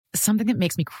something that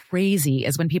makes me crazy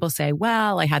is when people say,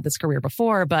 well, I had this career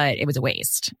before, but it was a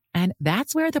waste. And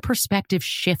that's where the perspective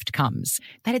shift comes,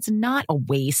 that it's not a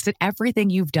waste, that everything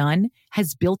you've done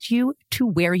has built you to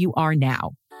where you are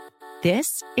now.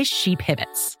 This is She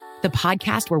Pivots, the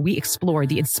podcast where we explore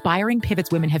the inspiring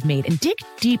pivots women have made and dig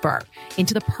deeper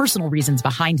into the personal reasons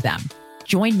behind them.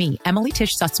 Join me, Emily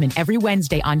Tish Sussman, every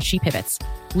Wednesday on She Pivots.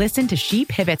 Listen to She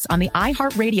Pivots on the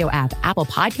iHeartRadio app, Apple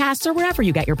Podcasts, or wherever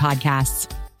you get your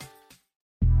podcasts.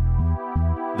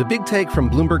 The Big Take from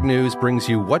Bloomberg News brings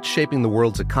you what's shaping the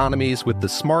world's economies with the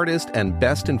smartest and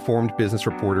best-informed business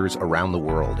reporters around the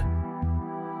world.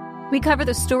 We cover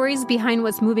the stories behind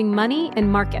what's moving money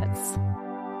and markets,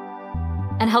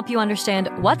 and help you understand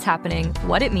what's happening,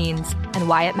 what it means, and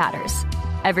why it matters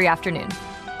every afternoon.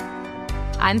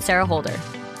 I'm Sarah Holder.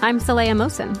 I'm Saleha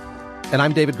Mohsin. And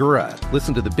I'm David Gura.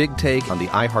 Listen to The Big Take on the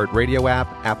iHeartRadio app,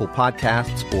 Apple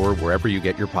Podcasts, or wherever you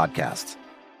get your podcasts.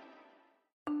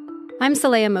 I'm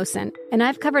Saleha Mohsin, and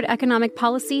I've covered economic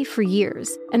policy for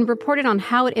years and reported on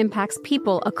how it impacts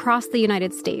people across the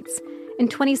United States. In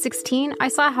 2016, I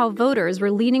saw how voters were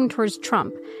leaning towards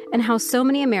Trump and how so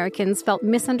many Americans felt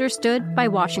misunderstood by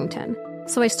Washington.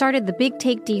 So I started The Big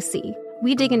Take DC.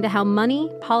 We dig into how money,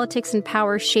 politics, and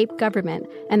power shape government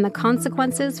and the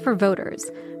consequences for voters.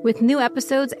 With new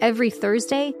episodes every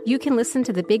Thursday, you can listen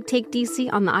to The Big Take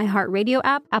DC on the iHeartRadio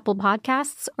app, Apple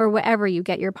Podcasts, or wherever you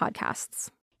get your podcasts.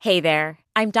 Hey there,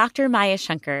 I'm Dr. Maya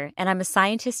Shankar, and I'm a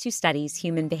scientist who studies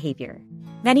human behavior.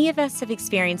 Many of us have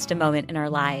experienced a moment in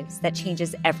our lives that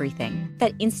changes everything,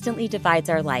 that instantly divides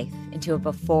our life into a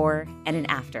before and an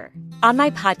after. On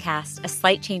my podcast, A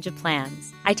Slight Change of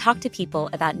Plans, I talk to people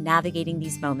about navigating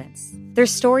these moments. Their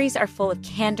stories are full of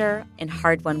candor and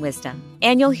hard-won wisdom.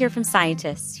 And you'll hear from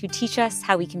scientists who teach us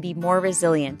how we can be more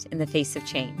resilient in the face of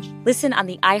change. Listen on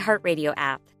the iHeartRadio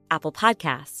app, Apple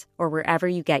Podcasts, or wherever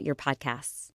you get your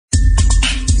podcasts.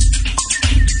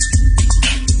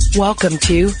 Welcome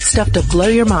to Stuff to Blow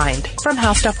Your Mind from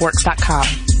HowStuffWorks.com.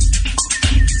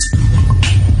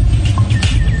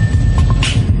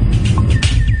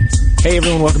 Hey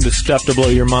everyone, welcome to Stuff to Blow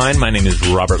Your Mind. My name is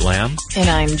Robert Lamb. And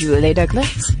I'm Julie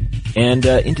Douglas. And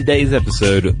in today's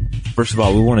episode, first of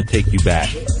all, we want to take you back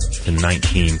to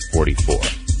 1944.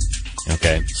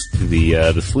 Okay, to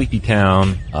the sleepy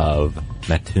town of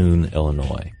Mattoon,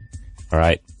 Illinois. All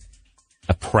right,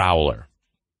 a prowler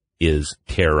is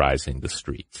terrorizing the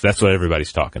streets. That's what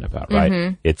everybody's talking about, right?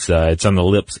 Mm-hmm. It's on the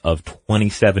lips of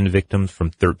 27 victims from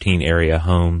 13 area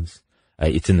homes.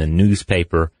 It's in the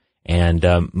newspaper, and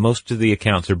most of the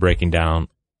accounts are breaking down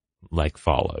like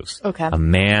follows. Okay. A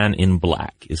man in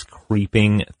black is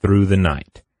creeping through the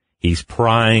night. He's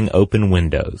prying open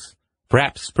windows,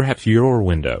 perhaps your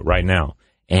window right now,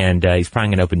 and he's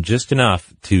prying it open just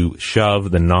enough to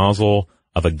shove the nozzle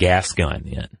of a gas gun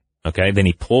in. Okay, then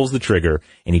he pulls the trigger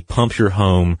and he pumps your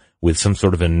home with some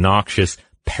sort of a noxious,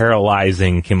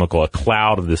 paralyzing chemical, a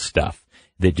cloud of this stuff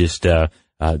that just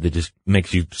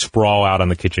makes you sprawl out on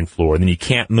the kitchen floor. And then you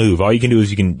can't move. All you can do is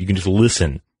you can just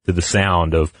listen to the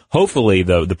sound of hopefully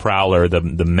the prowler,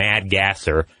 the mad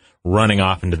gasser running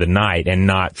off into the night and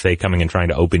not, say, coming and trying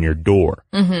to open your door.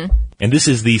 Mm-hmm. And this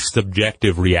is the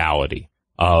subjective reality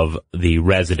of the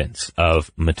residents of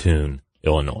Mattoon,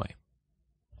 Illinois.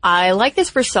 I like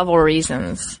this for several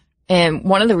reasons. And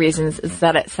one of the reasons is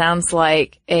that it sounds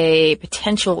like a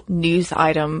potential news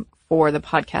item for the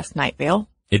podcast Night Vale.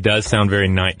 It does sound very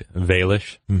Night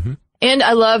Vale-ish. Mm-hmm. And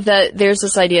I love that there's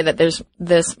this idea that there's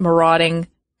this marauding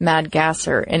mad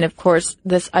gasser. And of course,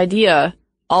 this idea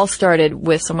all started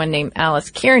with someone named Alice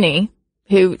Kearney,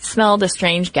 who smelled a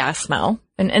strange gas smell.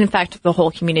 And in fact, the whole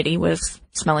community was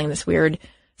smelling this weird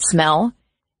smell.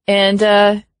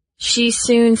 And, she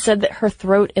soon said that her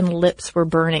throat and lips were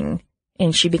burning,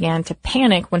 and she began to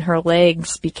panic when her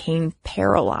legs became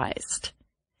paralyzed.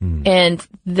 And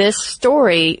this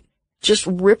story just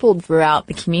rippled throughout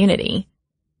the community,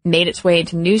 made its way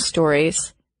into news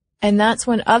stories, and that's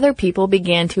when other people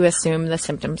began to assume the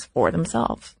symptoms for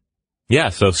themselves. Yeah,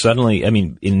 so suddenly, I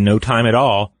mean, in no time at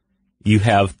all, you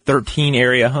have 13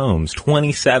 area homes,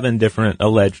 27 different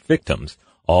alleged victims,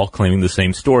 all claiming the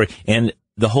same story. And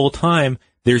the whole time,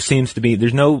 there's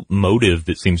no motive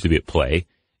that seems to be at play.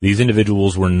 These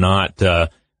individuals were not, the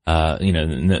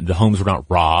homes were not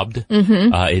robbed.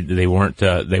 Mm-hmm. They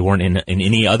weren't in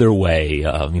any other way,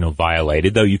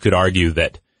 violated. Though you could argue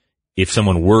that if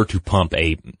someone were to pump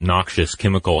a noxious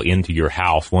chemical into your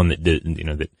house, one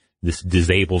that this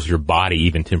disables your body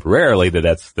even temporarily,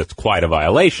 that's quite a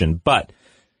violation. But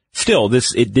still,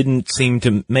 it didn't seem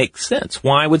to make sense.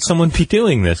 Why would someone be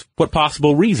doing this? What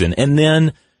possible reason? And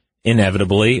then,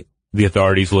 inevitably, the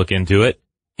authorities look into it,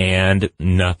 and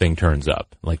nothing turns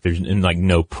up. Like there's like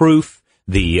no proof.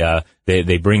 They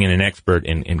bring in an expert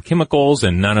in chemicals,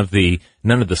 and none of the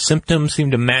symptoms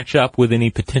seem to match up with any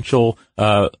potential,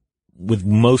 with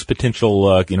most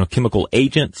potential, chemical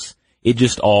agents. It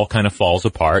just all kind of falls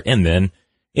apart, and then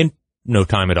in no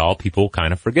time at all, people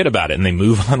kind of forget about it and they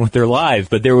move on with their lives.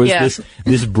 But there was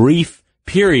this brief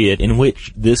period in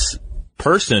which this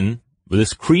person,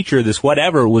 this creature, this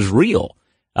whatever was real.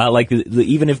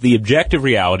 Even if the objective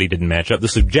reality didn't match up, the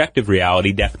subjective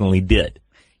reality definitely did.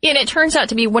 And it turns out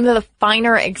to be one of the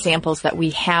finer examples that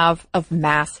we have of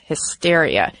mass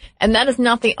hysteria. And that is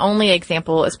not the only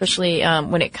example, especially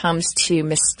when it comes to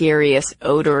mysterious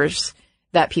odors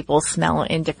that people smell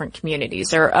in different communities.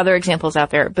 There are other examples out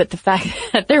there, but the fact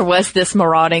that there was this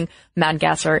marauding mad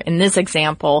gasser in this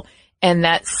example and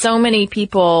that so many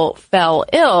people fell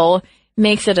ill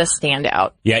makes it a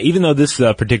standout. Yeah, even though this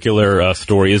particular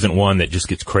story isn't one that just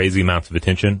gets crazy amounts of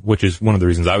attention, which is one of the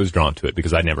reasons I was drawn to it,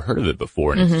 because I'd never heard of it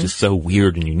before, and it's just so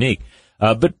weird and unique.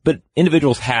 But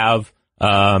individuals have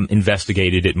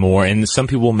investigated it more, and some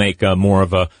people make more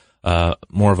of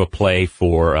a play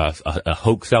for a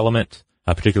hoax element,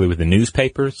 particularly with the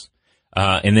newspapers.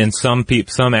 And then some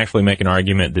actually make an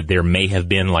argument that there may have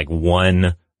been like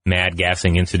one mad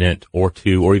gassing incident or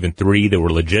two or even three that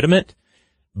were legitimate.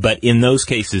 But in those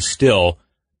cases, still,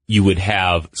 you would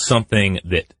have something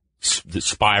that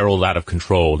spiraled out of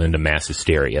control into mass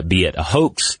hysteria, be it a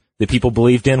hoax that people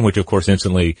believed in, which of course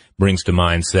instantly brings to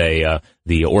mind, say,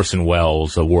 the Orson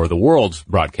Welles War of the Worlds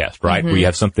broadcast, right? Where you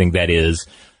have something that is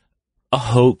a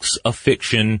hoax, a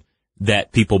fiction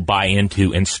that people buy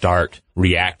into and start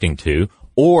reacting to.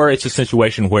 Or it's a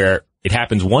situation where it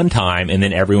happens one time and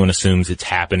then everyone assumes it's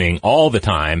happening all the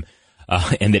time.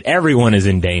 And that everyone is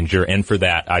in danger. And for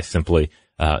that, I simply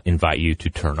invite you to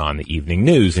turn on the evening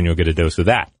news and you'll get a dose of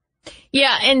that.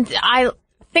 Yeah, and I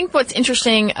think what's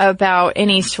interesting about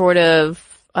any sort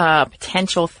of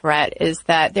potential threat is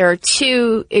that there are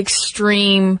two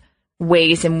extreme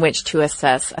ways in which to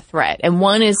assess a threat. And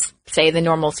one is, say, the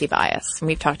normalcy bias. And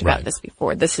we've talked about this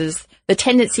before. This is the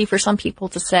tendency for some people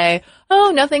to say,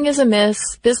 oh, nothing is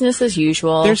amiss, business as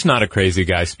usual. There's not a crazy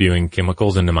guy spewing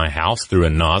chemicals into my house through a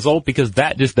nozzle, because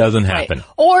that just doesn't happen. Right.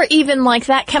 Or even like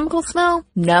that chemical smell,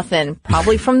 nothing.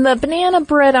 Probably from the banana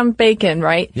bread I'm baking,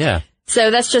 right? Yeah. So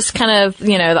that's just kind of,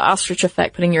 the ostrich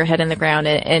effect, putting your head in the ground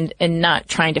and not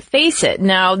trying to face it.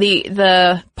 Now,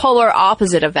 the polar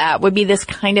opposite of that would be this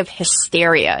kind of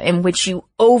hysteria in which you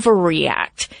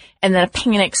overreact and then a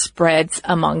panic spreads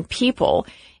among people.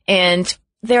 And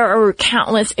there are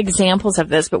countless examples of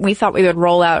this, but we thought we would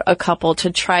roll out a couple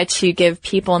to try to give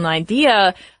people an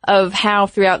idea of how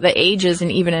throughout the ages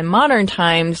and even in modern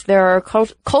times, there are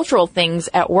cultural things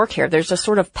at work here. There's a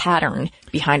sort of pattern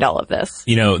behind all of this.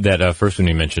 That first one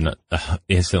you mentioned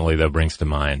instantly, though, brings to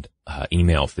mind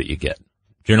emails that you get,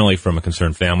 generally from a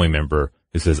concerned family member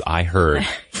who says, I heard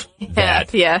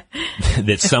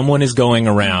that someone is going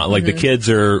around, like the kids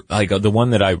are, like the one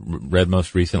that I read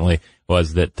most recently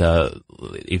was that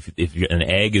if an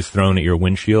egg is thrown at your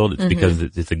windshield, it's because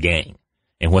it's a gang.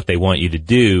 And what they want you to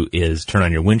do is turn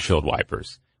on your windshield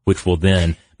wipers, which will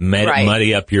then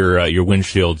muddy up your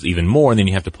windshields even more, and then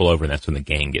you have to pull over, and that's when the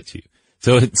gang gets you.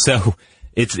 So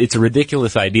it's a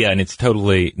ridiculous idea, and it's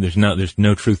totally, there's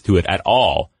no truth to it at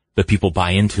all, but people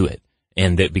buy into it.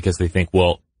 And that because they think,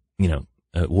 well,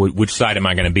 which side am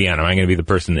I going to be on? Am I going to be the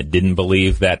person that didn't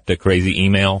believe that crazy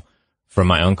email from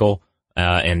my uncle,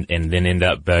 and then end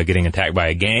up getting attacked by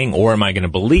a gang, or am I going to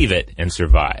believe it and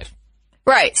survive?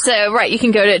 Right. So, you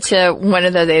can go to one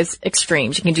of those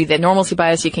extremes. You can do the normalcy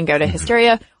bias, you can go to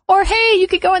hysteria, or hey, you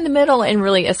could go in the middle and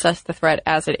really assess the threat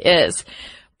as it is.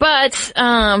 But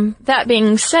that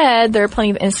being said, there are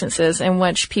plenty of instances in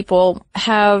which people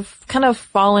have kind of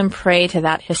fallen prey to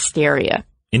that hysteria.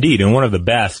 Indeed, and one of the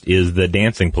best is the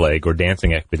dancing plague or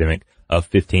dancing epidemic of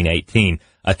 1518,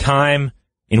 a time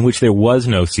in which there was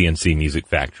no CNC music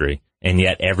factory, and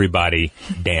yet everybody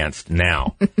danced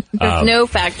now. There's no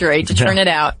factory to turn it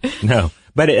out. No,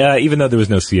 but even though there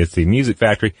was no CNC music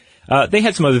factory, they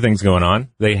had some other things going on.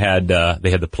 They had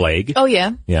the plague. Oh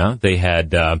yeah. Yeah, they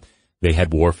had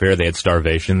warfare, they had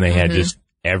starvation, they had just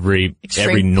every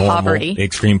normal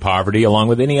extreme poverty, along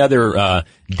with any other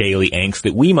daily angst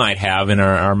that we might have in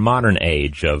our modern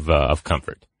age of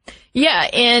comfort. Yeah,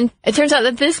 and it turns out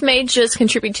that this may just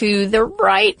contribute to the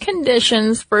right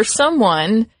conditions for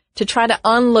someone to try to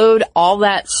unload all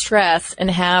that stress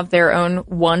and have their own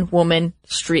one-woman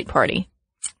street party.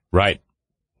 Right.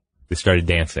 They started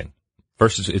dancing.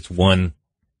 First, it's one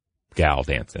gal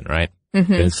dancing, right? Then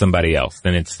it's somebody else.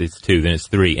 Then it's two. Then it's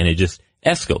three. And it just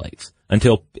escalates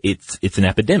until it's an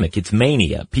epidemic. It's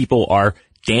mania. People are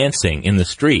dancing in the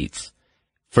streets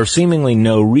for seemingly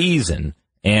no reason.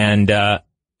 And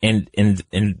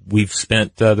we've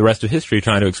spent the rest of history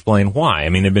trying to explain why. I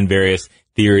mean, there've been various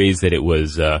theories that it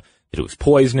was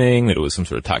poisoning, that it was some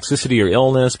sort of toxicity or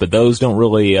illness, but those don't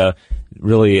really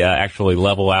actually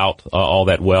level out all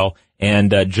that well.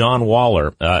 And John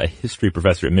Waller, a history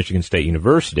professor at Michigan State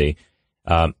University,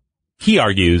 he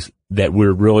argues that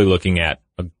we're really looking at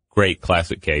a great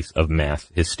classic case of mass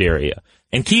hysteria.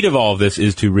 And key to all of this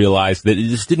is to realize that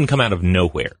this didn't come out of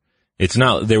nowhere. It's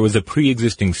not, there was a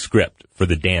pre-existing script for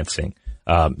the dancing,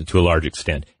 to a large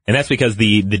extent. And that's because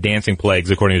the dancing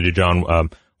plagues, according to John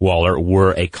Waller,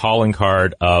 were a calling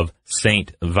card of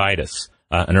Saint Vitus,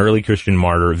 an early Christian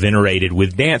martyr venerated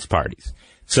with dance parties.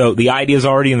 So the idea is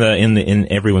already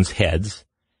in everyone's heads.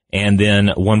 And then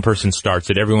one person starts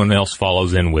it, everyone else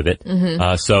follows in with it.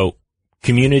 Mm-hmm. So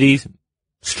communities,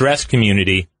 stressed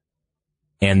community,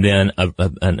 and then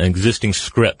an existing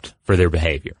script for their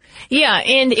behavior. Yeah,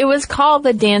 and it was called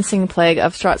the Dancing Plague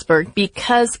of Strasbourg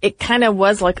because it kind of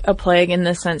was like a plague in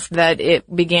the sense that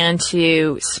it began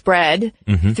to spread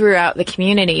throughout the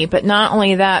community. But not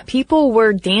only that, people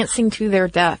were dancing to their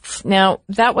deaths. Now,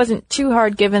 that wasn't too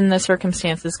hard given the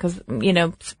circumstances because, you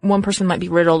know, one person might be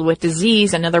riddled with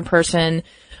disease, another person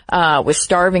was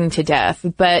starving to death,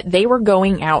 but they were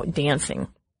going out dancing.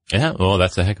 Yeah, well,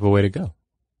 that's a heck of a way to go.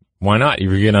 Why not?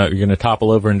 You're gonna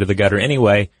topple over into the gutter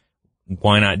anyway.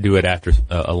 Why not do it after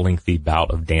a lengthy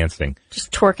bout of dancing?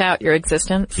 Just torque out your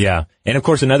existence. Yeah. And of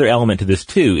course, another element to this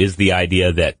too is the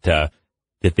idea that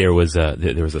there was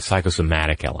a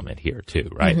psychosomatic element here too,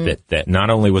 right? Mm-hmm. That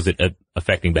not only was it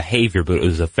affecting behavior, but it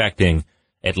was affecting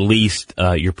at least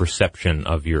your perception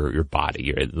of your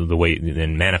body, the way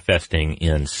then manifesting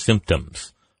in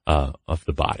symptoms of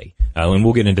the body. And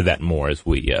we'll get into that more as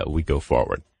we go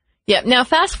forward. Yep. Now,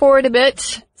 fast forward a bit,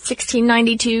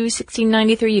 1692,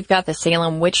 1693, you've got the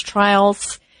Salem witch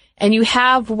trials, and you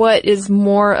have what is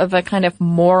more of a kind of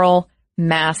moral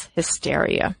mass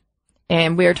hysteria.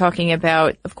 And we are talking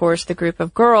about, of course, the group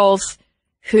of girls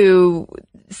who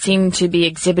seem to be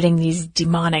exhibiting these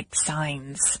demonic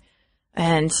signs.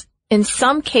 And in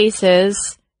some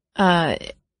cases,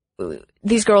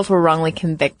 these girls were wrongly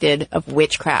convicted of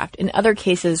witchcraft. In other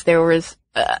cases, there was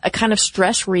a kind of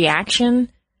stress reaction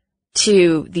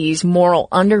to these moral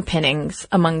underpinnings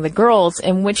among the girls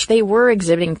in which they were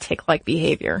exhibiting tick-like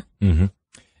behavior. Mm-hmm.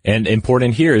 And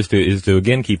important here is to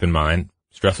again keep in mind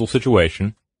stressful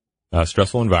situation,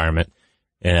 stressful environment,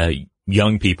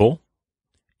 young people,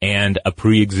 and a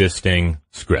pre-existing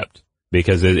script.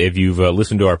 Because if you've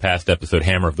listened to our past episode,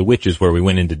 Hammer of the Witches, where we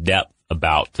went into depth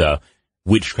about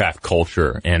witchcraft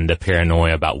culture and the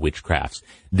paranoia about witchcrafts,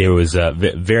 there was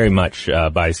very much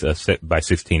by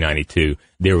 1692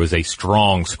 there was a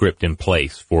strong script in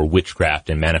place for witchcraft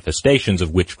and manifestations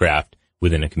of witchcraft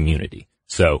within a community.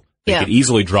 So they could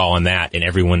easily draw on that, and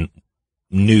everyone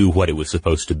knew what it was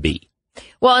supposed to be.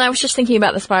 Well, and I was just thinking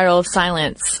about the spiral of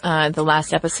silence, the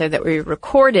last episode that we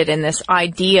recorded, and this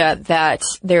idea that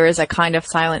there is a kind of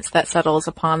silence that settles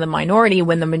upon the minority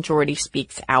when the majority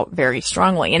speaks out very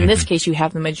strongly. In this case, you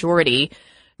have the majority,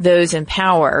 those in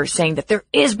power, saying that there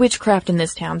is witchcraft in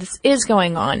this town. This is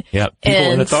going on. Yeah,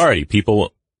 people in authority,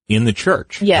 people in the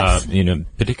church, yes,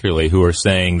 particularly who are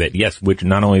saying that, yes,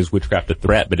 not only is witchcraft a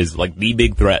threat, but is like the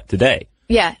big threat today.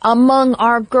 Yeah, among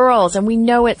our girls, and we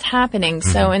know it's happening.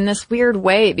 So in this weird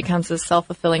way, it becomes a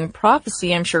self-fulfilling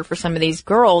prophecy, I'm sure, for some of these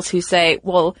girls who say,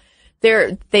 well,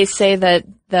 they say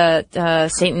that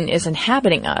Satan is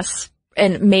inhabiting us,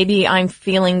 and maybe I'm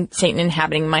feeling Satan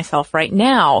inhabiting myself right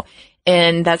now,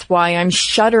 and that's why I'm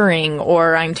shuddering,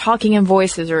 or I'm talking in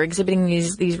voices, or exhibiting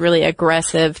these really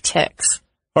aggressive tics.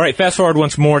 All right, fast forward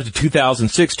once more to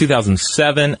 2006,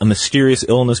 2007. A mysterious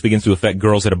illness begins to affect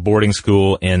girls at a boarding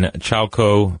school in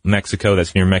Chalco, Mexico.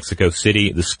 That's near Mexico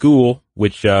City. The school,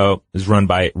 which is run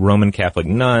by Roman Catholic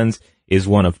nuns, is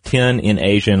one of 10 in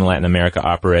Asia and Latin America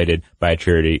operated by a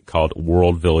charity called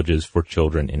World Villages for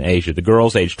Children in Asia. The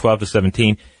girls, aged 12 to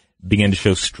 17, began to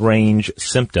show strange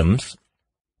symptoms,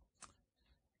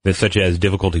 such as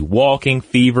difficulty walking,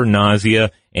 fever,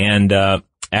 nausea, and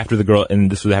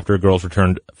this was after a girls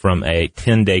returned from a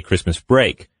 10-day Christmas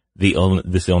break,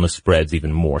 this illness spreads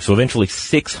even more. So eventually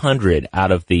 600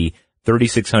 out of the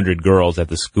 3,600 girls at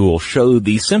the school showed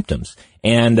these symptoms.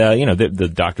 And,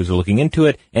 the doctors are looking into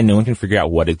it, and no one can figure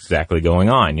out what exactly going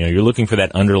on. You're looking for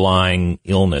that underlying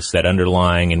illness, that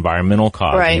underlying environmental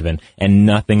cause even, and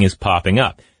nothing is popping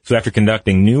up. So after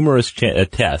conducting numerous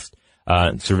tests,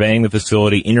 surveying the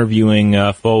facility,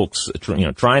 interviewing folks,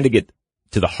 trying to get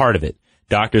to the heart of it,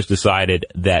 doctors decided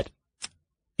that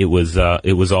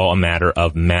it was all a matter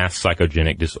of mass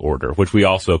psychogenic disorder, which we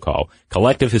also call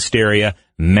collective hysteria,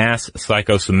 mass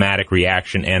psychosomatic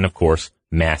reaction, and of course,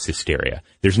 mass hysteria.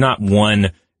 There's not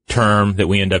one term that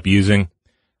we end up using,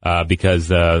 because,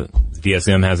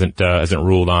 DSM hasn't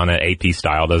ruled on it. AP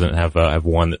style doesn't have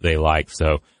one that they like.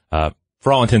 So,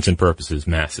 for all intents and purposes,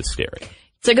 mass hysteria.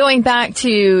 So going back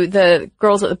to the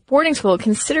girls at the boarding school,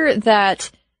 consider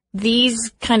that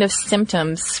these kind of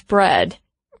symptoms spread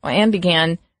and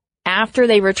began after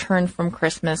they returned from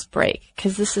Christmas break,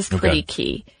 because this is pretty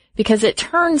key. Because it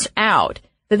turns out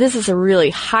that this is a really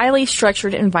highly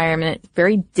structured environment,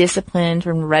 very disciplined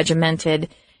and regimented,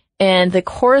 and the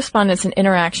correspondence and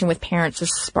interaction with parents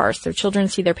is sparse. Their children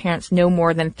see their parents no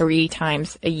more than 3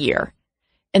 times a year.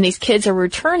 And these kids are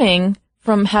returning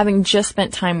from having just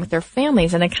spent time with their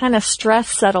families, and a kind of stress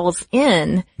settles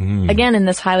in, again, in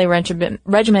this highly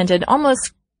regimented,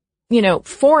 almost,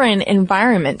 foreign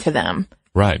environment to them.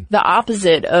 Right. The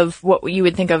opposite of what you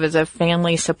would think of as a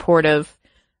family supportive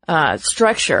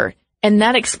structure. And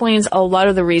that explains a lot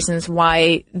of the reasons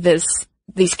why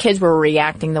these kids were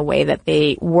reacting the way that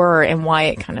they were and why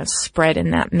it kind of spread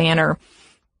in that manner.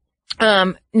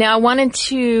 Now I wanted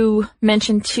to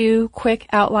mention 2 quick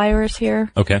outliers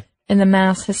here. Okay. In the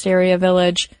mass hysteria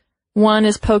village. One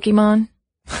is Pokemon.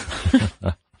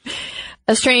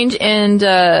 A strange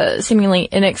and seemingly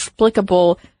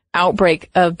inexplicable outbreak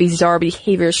of bizarre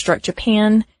behavior struck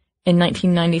Japan in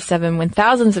 1997 when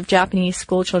thousands of Japanese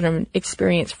schoolchildren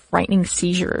experienced frightening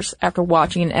seizures after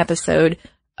watching an episode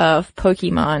of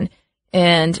Pokemon.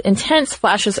 And intense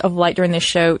flashes of light during the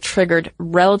show triggered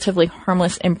relatively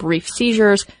harmless and brief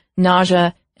seizures,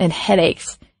 nausea, and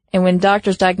headaches. And when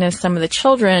doctors diagnosed some of the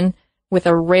children with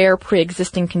a rare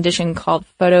pre-existing condition called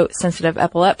photosensitive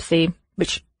epilepsy,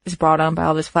 which is brought on by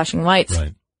all these flashing lights,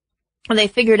 right, they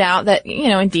figured out that,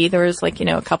 indeed there was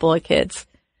a couple of kids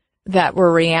that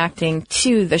were reacting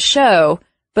to the show,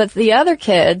 but the other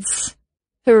kids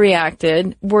who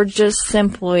reacted were just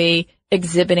simply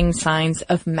exhibiting signs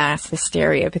of mass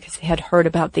hysteria because they had heard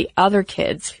about the other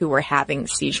kids who were having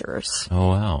seizures. Oh,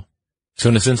 wow. So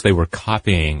in a sense, they were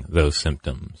copying those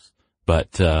symptoms,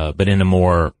 but in a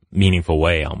more meaningful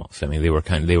way almost. I mean,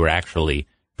 they were actually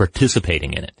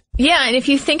participating in it. Yeah, and if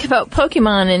you think about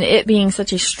Pokemon and it being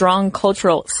such a strong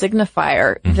cultural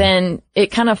signifier, then it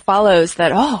kind of follows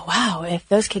that, oh, wow, if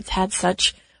those kids had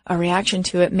such a reaction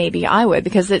to it, maybe I would,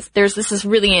 because this is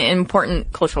really an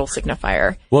important cultural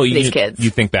signifier for these kids. You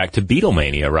think back to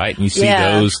Beatlemania, right? And you see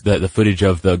the footage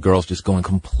of the girls just going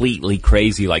completely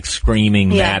crazy, like screaming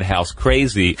madhouse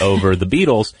crazy over the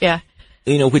Beatles. Yeah.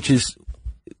 Which is,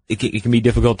 it can be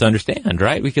difficult to understand,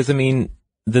 right? Because, I mean,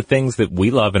 the things that we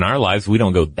love in our lives, we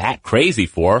don't go that crazy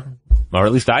for, or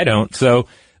at least I don't. So,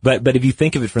 but if you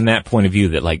think of it from that point of view,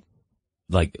 that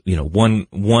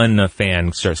one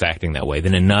fan starts acting that way,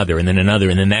 then another, and then another,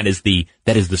 and then that is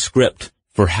the script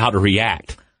for how to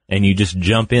react. And you just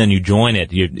jump in, you join it.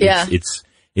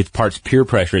 It's parts peer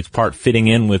pressure, it's part fitting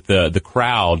in with the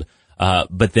crowd.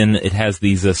 But then it has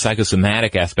these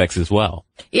psychosomatic aspects as well.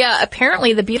 Yeah,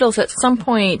 apparently the Beatles at some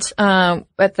point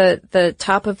at the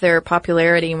top of their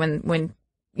popularity, when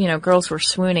girls were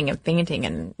swooning and fainting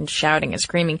and shouting and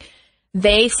screaming,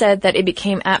 they said that it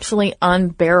became absolutely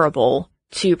unbearable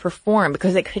to perform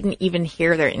because they couldn't even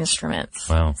hear their instruments.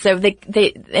 Wow. So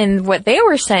and what they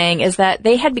were saying is that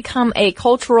they had become a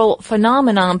cultural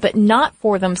phenomenon, but not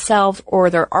for themselves or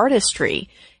their artistry.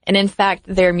 And in fact,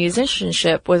 their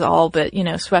musicianship was all but,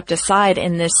 swept aside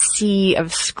in this sea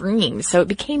of screams. So it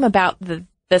became about the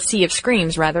sea of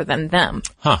screams rather than them.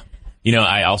 Huh.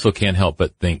 I also can't help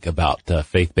but think about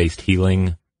faith-based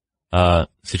healing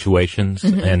situations,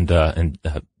 and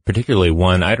particularly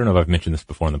one, I don't know if I've mentioned this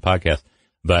before in the podcast,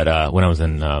 but when I was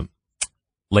in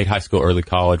late high school, early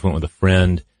college, went with a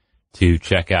friend to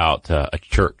check out a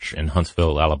church in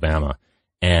Huntsville, Alabama.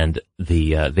 And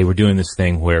they were doing this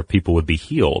thing where people would be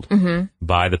healed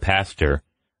by the pastor,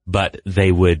 but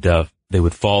they would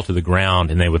fall to the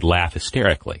ground and they would laugh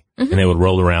hysterically, and they would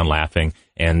roll around laughing,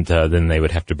 and then they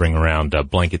would have to bring around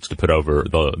blankets to put over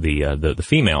the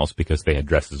females because they had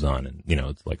dresses on, and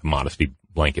it's like a modesty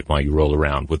blanket while you roll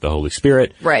around with the Holy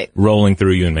Spirit, right, rolling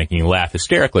through you and making you laugh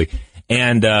hysterically.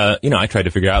 And I tried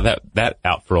to figure out that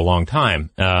out for a long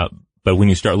time, but when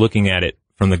you start looking at it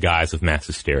from the guise of mass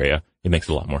hysteria, it makes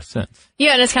a lot more sense.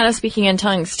 Yeah, and it's kind of speaking in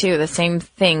tongues, too. The same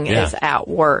thing is at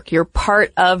work. You're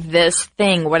part of this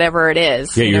thing, whatever it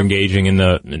is. Yeah, you're engaging in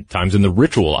the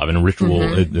ritual of it. And ritual,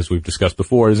 as we've discussed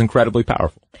before, is incredibly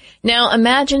powerful. Now,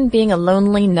 imagine being a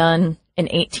lonely nun in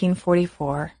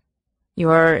 1844. You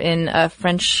are in a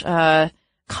French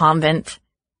convent,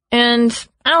 and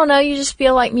I don't know, you just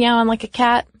feel like meowing like a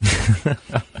cat.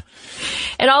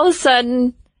 And all of a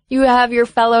sudden, you have your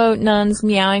fellow nuns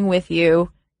meowing with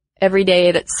you every day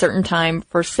at a certain time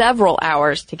for several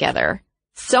hours together.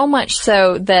 So much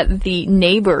so that the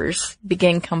neighbors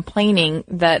begin complaining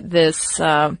that this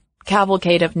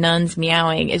cavalcade of nuns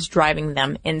meowing is driving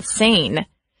them insane.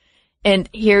 And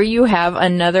here you have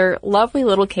another lovely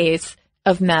little case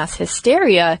of mass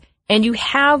hysteria, and you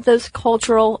have those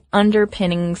cultural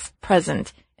underpinnings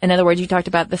present. In other words, you talked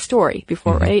about the story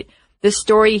before, right? The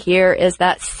story here is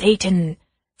that Satan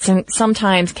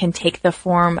sometimes can take the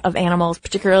form of animals,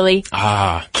 particularly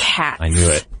cats. I knew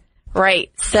it.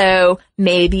 Right. So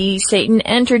maybe Satan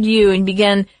entered you and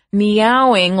began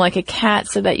meowing like a cat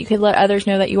so that you could let others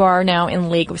know that you are now in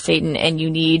league with Satan and you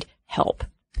need help.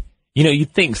 You know,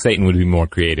 you'd think Satan would be more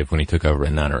creative when he took over a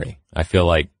nunnery. I feel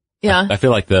like, I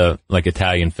feel like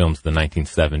Italian films of the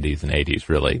 1970s and 80s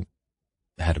really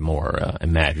had a more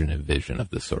imaginative vision of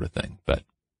this sort of thing. But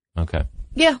okay.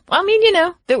 Yeah. I mean, you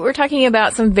know, that we're talking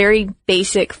about some very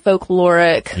basic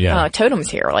folkloric totems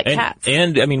here, like cats.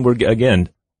 And I mean, we're again,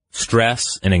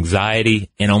 stress and anxiety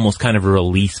and almost kind of a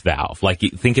release valve. Like, you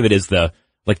think of it as the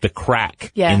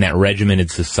crack in that regimented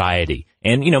society.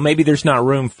 And, you know, maybe there's not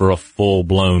room for a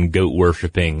full-blown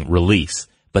goat-worshipping release,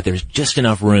 but there's just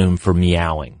enough room for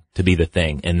meowing to be the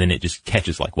thing, and then it just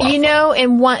catches like wildfire. You know,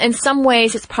 in some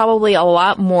ways, it's probably a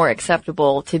lot more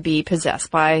acceptable to be possessed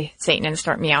by Satan and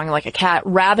start meowing like a cat,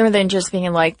 rather than just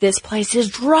being like, this place is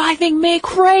driving me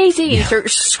crazy, and start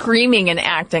screaming and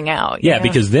acting out. Yeah,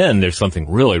 because then there's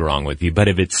something really wrong with you. But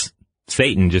if it's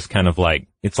Satan, just kind of like,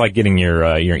 it's like getting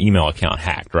your email account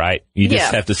hacked, right? You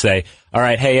just have to say, all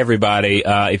right, hey, everybody,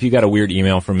 if you got a weird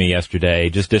email from me yesterday,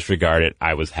 just disregard it.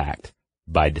 I was hacked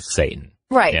by Satan.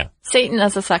 Right. Yeah. Satan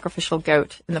as a sacrificial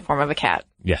goat in the form of a cat.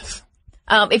 Yes.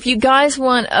 If you guys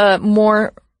want a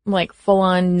more like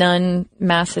full-on nun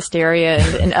mass hysteria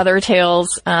and other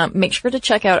tales, make sure to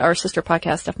check out our sister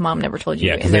podcast, If Mom Never Told You.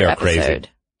 Yeah, because they are crazy.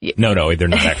 Yeah. No, they're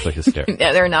not actually hysterical.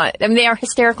 No, they're not. I mean, they are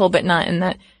hysterical, but not in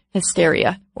that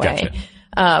hysteria way.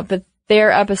 Gotcha. But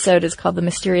their episode is called The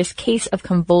Mysterious Case of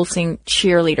Convulsing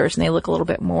Cheerleaders, and they look a little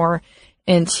bit more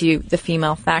into the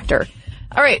female factor.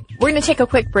 All right, we're going to take a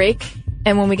quick break.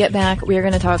 And when we get back, we are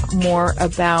going to talk more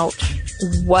about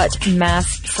what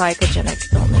mass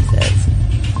psychogenic illness is.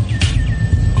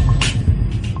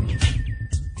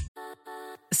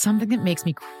 Something that makes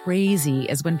me crazy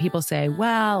is when people say,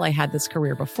 well, I had this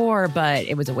career before, but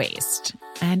it was a waste.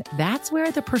 And that's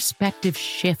where the perspective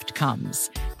shift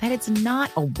comes, that it's not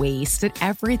a waste, that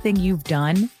everything you've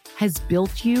done has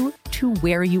built you to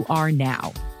where you are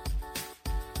now.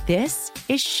 This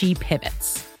is She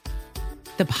Pivots,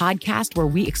 the podcast where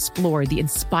we explore the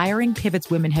inspiring pivots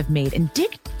women have made and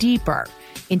dig deeper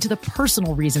into the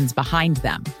personal reasons behind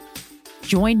them.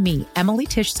 Join me, Emily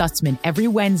Tish Sussman, every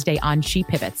Wednesday on She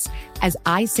Pivots as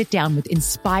I sit down with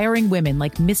inspiring women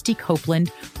like Misty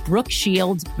Copeland, Brooke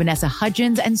Shields, Vanessa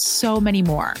Hudgens, and so many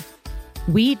more.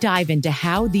 We dive into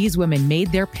how these women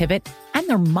made their pivot and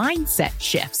their mindset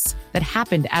shifts that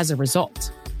happened as a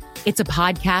result. It's a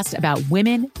podcast about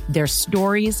women, their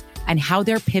stories, and how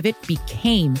their pivot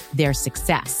became their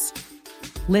success.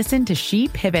 Listen to She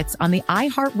Pivots on the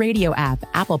iHeartRadio app,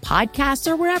 Apple Podcasts,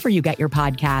 or wherever you get your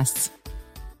podcasts.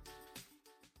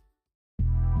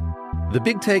 The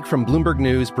Big Take from Bloomberg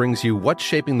News brings you what's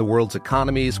shaping the world's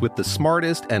economies with the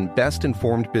smartest and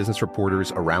best-informed business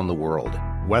reporters around the world.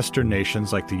 Western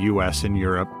nations like the U.S. and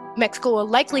Europe. Mexico will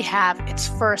likely have its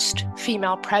first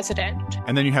female president.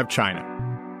 And then you have China.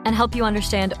 And help you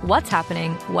understand what's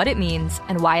happening, what it means,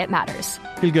 and why it matters.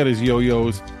 He'll get his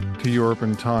yo-yos to Europe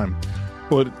in time.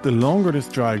 But the longer this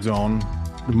drags on,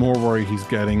 the more worry he's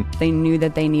getting. They knew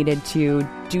that they needed to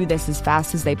do this as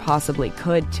fast as they possibly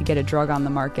could to get a drug on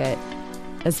the market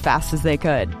as fast as they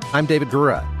could. I'm David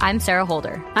Gura. I'm Sarah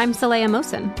Holder. I'm Saleha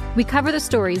Mohsen. We cover the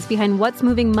stories behind what's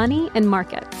moving money and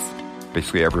markets.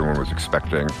 Basically, everyone was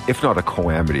expecting, if not a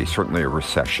calamity, certainly a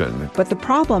recession. But the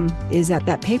problem is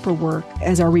that paperwork,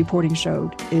 as our reporting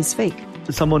showed, is fake.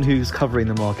 As someone who's covering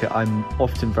the market, I'm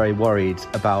often very worried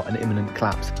about an imminent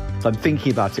collapse. So I'm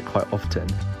thinking about it quite often.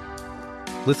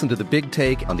 Listen to The Big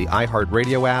Take on the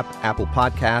iHeartRadio app, Apple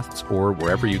Podcasts, or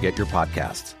wherever you get your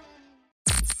podcasts.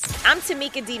 I'm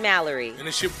Tamika D. Mallory. And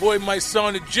it's your boy, my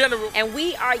son, the General. And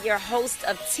we are your hosts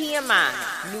of TMI.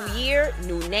 New year,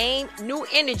 new name, new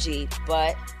energy,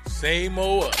 but same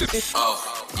old us.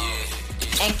 Oh,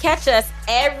 yeah. And catch us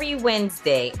every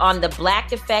Wednesday on the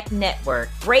Black Effect Network,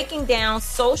 breaking down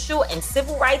social and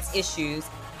civil rights issues,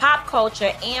 pop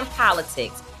culture, and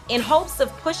politics, in hopes of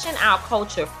pushing our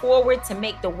culture forward to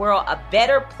make the world a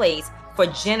better place for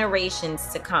generations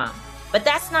to come. But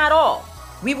that's not all.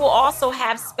 We will also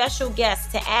have special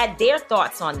guests to add their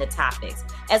thoughts on the topics,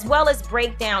 as well as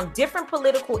break down different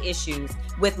political issues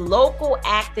with local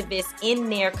activists in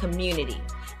their community.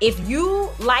 If you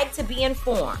like to be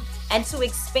informed and to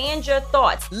expand your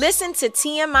thoughts, listen to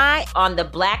TMI on the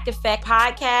Black Effect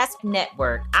Podcast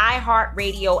Network,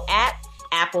 iHeartRadio app,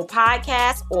 Apple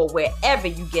Podcasts, or wherever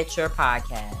you get your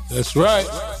podcasts. That's right.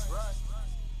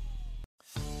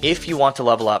 If you want to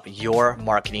level up your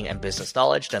marketing and business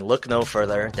knowledge, then look no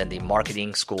further than the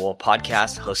Marketing School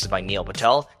podcast hosted by Neil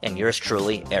Patel and yours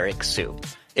truly, Eric Su.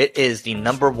 It is the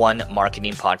 #1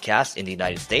 marketing podcast in the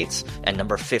United States and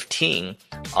number 15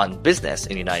 on business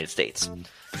in the United States.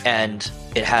 And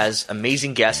it has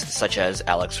amazing guests such as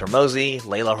Alex Hormozi,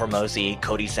 Layla Hormozi,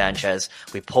 Cody Sanchez.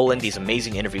 We pull in these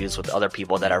amazing interviews with other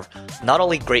people that are not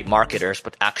only great marketers,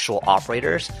 but actual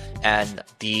operators. And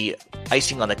the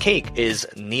icing on the cake is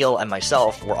Neil and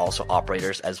myself were also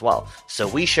operators as well. So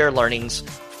we share learnings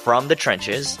from the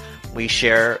trenches. We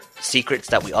share secrets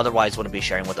that we otherwise wouldn't be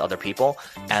sharing with other people.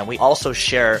 And we also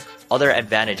share other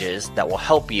advantages that will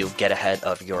help you get ahead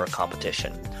of your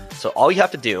competition. So all you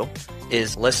have to do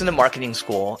is listen to Marketing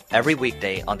School every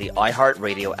weekday on the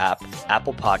iHeartRadio app,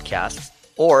 Apple Podcasts,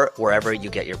 or wherever you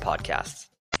get your podcasts.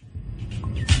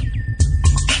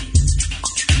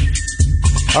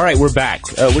 All right, we're back.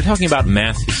 We're talking about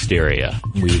mass hysteria.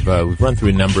 We've run through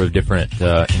a number of different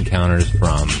encounters,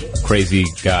 from crazy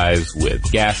guys with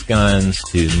gas guns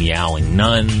to meowing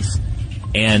nuns.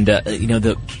 And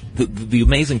the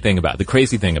amazing thing about it, the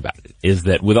crazy thing about it, is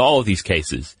that with all of these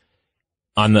cases,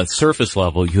 on the surface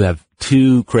level, you have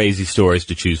two crazy stories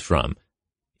to choose from.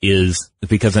 Is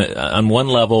because on one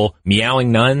level,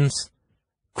 meowing nuns,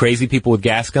 crazy people with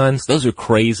gas guns, those are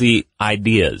crazy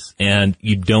ideas. And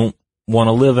you don't want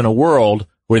to live in a world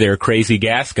where there are crazy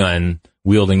gas gun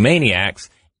wielding maniacs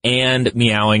and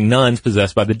meowing nuns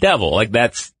possessed by the devil. Like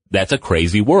that's a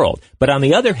crazy world. But on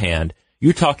the other hand,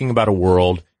 you're talking about a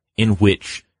world in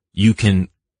which you can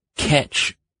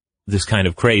catch this kind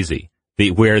of crazy,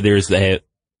 where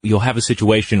you'll have a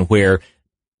situation where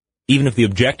even if the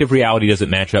objective reality doesn't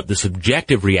match up, the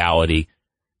subjective reality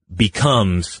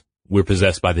becomes we're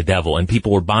possessed by the devil, and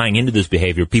people are buying into this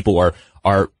behavior. People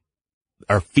are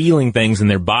feeling things in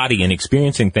their body and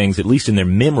experiencing things, at least in their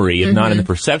memory, if not in the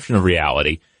perception of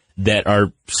reality, that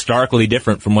are starkly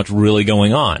different from what's really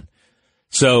going on.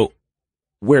 So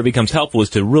where it becomes helpful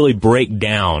is to really break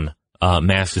down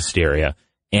mass hysteria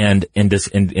and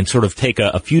sort of take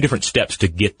a few different steps to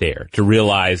get there, to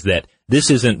realize that this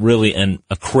isn't really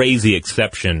a crazy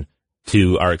exception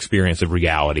to our experience of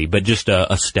reality, but just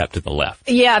a step to the left.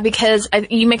 Yeah, because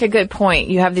you make a good point.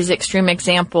 You have these extreme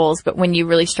examples, but when you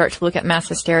really start to look at mass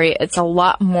hysteria, it's a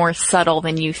lot more subtle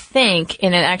than you think,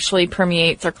 and it actually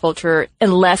permeates our culture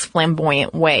in less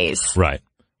flamboyant ways. Right.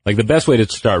 Like the best way to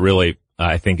start really,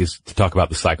 I think, is to talk about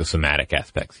the psychosomatic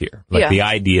aspects here. Like the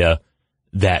idea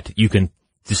that you can,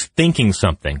 just thinking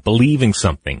something, believing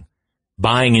something,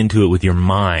 buying into it with your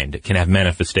mind can have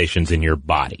manifestations in your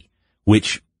body,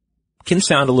 which can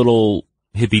sound a little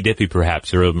hippy-dippy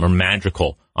perhaps, or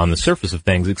magical on the surface of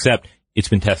things, except it's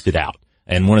been tested out.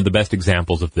 And one of the best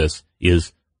examples of this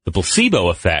is the placebo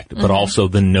effect, but also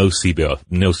the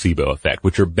nocebo effect,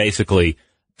 which are basically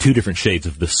two different shades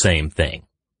of the same thing.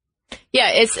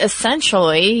 Yeah, it's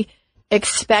essentially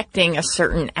expecting a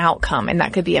certain outcome, and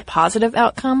that could be a positive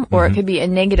outcome or it could be a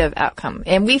negative outcome.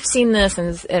 And we've seen this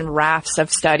in rafts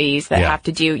of studies that have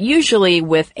to do usually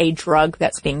with a drug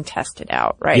that's being tested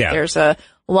out, right? Yeah. There's a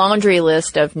laundry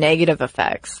list of negative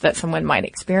effects that someone might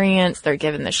experience. They're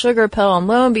given the sugar pill, and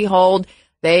lo and behold,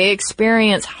 they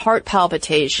experience heart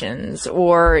palpitations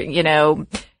or,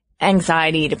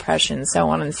 anxiety, depression, so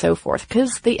on and so forth,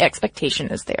 because the expectation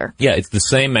is there. Yeah, it's the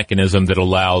same mechanism that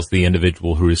allows the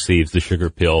individual who receives the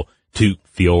sugar pill to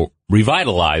feel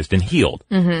revitalized and healed.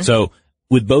 So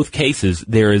with both cases,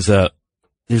 there's a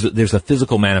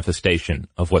physical manifestation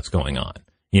of what's going on.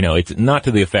 It's not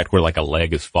to the effect where like a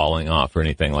leg is falling off or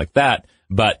anything like that,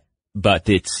 but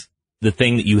it's the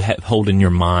thing that you hold in your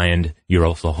mind, you're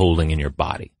also holding in your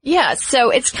body. Yeah,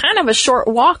 so it's kind of a short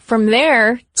walk from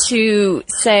there to,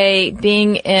 say,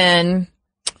 being in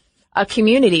a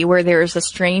community where there's a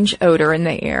strange odor in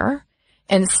the air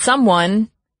and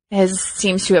someone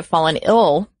seems to have fallen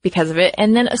ill because of it,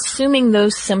 and then assuming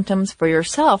those symptoms for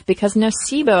yourself because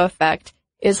nocebo effect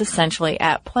is essentially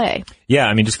at play. Yeah,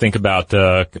 I mean, just think about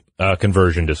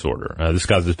conversion disorder. This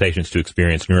causes patients to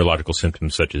experience neurological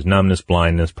symptoms such as numbness,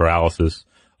 blindness, paralysis,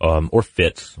 or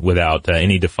fits without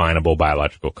any definable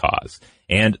biological cause.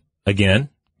 And again,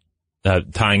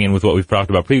 tying in with what we've talked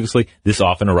about previously, this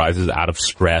often arises out of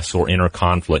stress or inner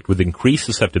conflict with increased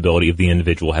susceptibility if the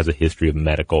individual has a history of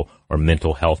medical or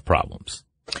mental health problems.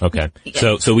 Okay.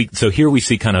 Yeah. So here we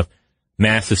see kind of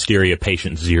mass hysteria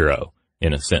patient zero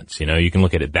in a sense. You can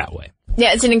look at it that way.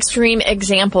 Yeah, it's an extreme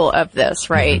example of this,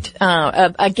 right?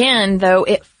 Again, though,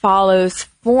 it follows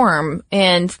form,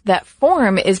 and that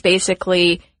form is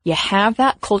basically you have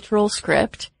that cultural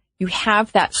script, you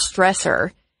have that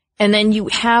stressor, and then you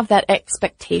have that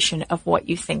expectation of what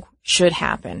you think should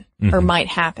happen or might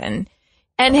happen.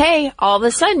 And hey, all of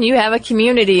a sudden you have a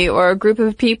community or a group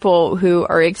of people who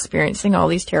are experiencing all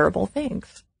these terrible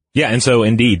things. Yeah, and so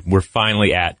indeed, we're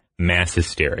finally at mass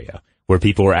hysteria, where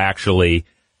people are actually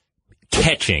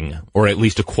catching or at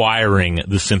least acquiring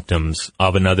the symptoms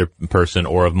of another person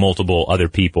or of multiple other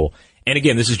people. And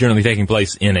again, this is generally taking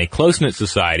place in a close-knit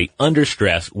society under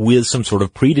stress with some sort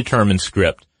of predetermined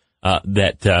script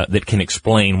that can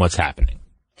explain what's happening.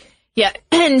 Yeah,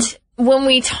 and when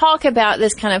we talk about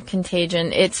this kind of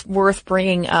contagion, it's worth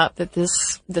bringing up that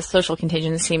the social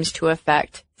contagion seems to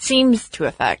affect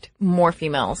more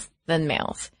females than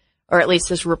males, or at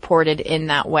least is reported in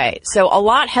that way. So a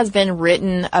lot has been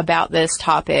written about this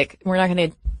topic. We're not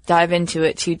going to dive into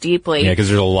it too deeply. Yeah, because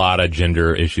there's a lot of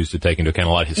gender issues to take into account,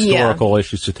 a lot of historical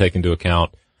issues to take into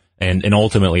account, and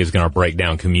ultimately it's going to break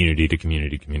down community to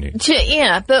community.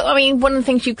 Yeah, but I mean, one of the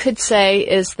things you could say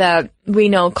is that we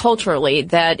know culturally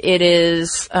that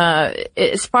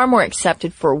it's far more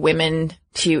accepted for women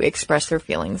to express their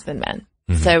feelings than men.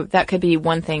 So that could be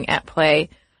one thing at play.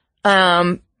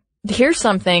 Here's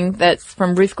something that's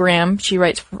from Ruth Graham. She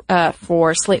writes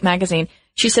for Slate Magazine.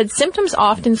 She said, symptoms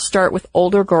often start with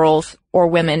older girls or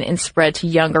women and spread to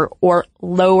younger or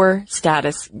lower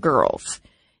status girls.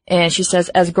 And she says,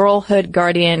 as girlhood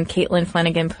guardian Caitlin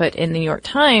Flanagan put in the New York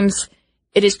Times,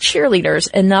 it is cheerleaders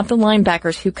and not the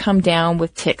linebackers who come down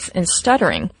with tics and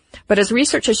stuttering. But as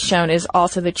research has shown, it is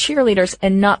also the cheerleaders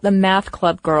and not the math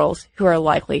club girls who are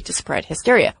likely to spread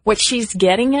hysteria. What she's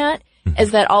getting at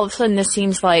is that all of a sudden this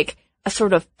seems like a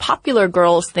sort of popular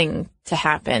girls thing to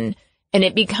happen, and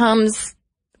it becomes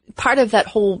part of that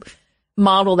whole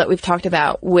model that we've talked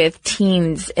about with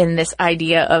teens and this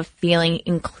idea of feeling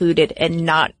included and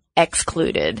not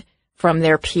excluded from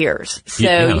their peers.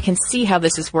 So you can see how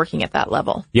this is working at that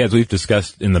level. Yeah, as we've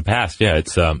discussed in the past,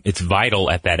 it's vital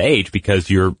at that age because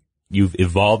you've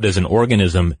evolved as an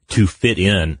organism to fit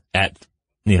in at,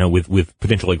 with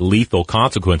potentially lethal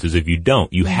consequences if you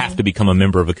don't. You have to become a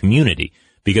member of a community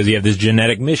because you have this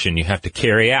genetic mission you have to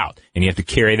carry out, and you have to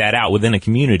carry that out within a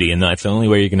community, and that's the only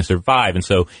way you're going to survive. And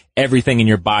so everything in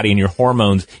your body and your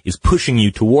hormones is pushing you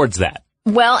towards that.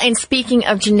 Well, and speaking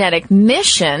of genetic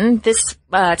mission, this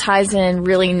ties in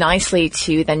really nicely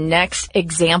to the next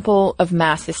example of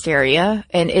mass hysteria,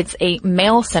 and it's a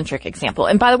male-centric example.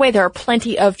 And by the way, there are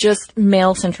plenty of just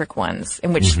male-centric ones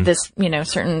in which this,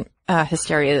 certain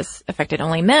hysteria is affected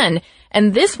only men.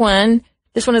 And this one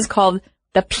is called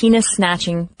the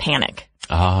penis-snatching panic.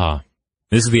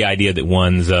 This is the idea that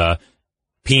one's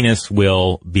penis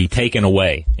will be taken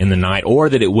away in the night, or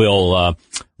that it will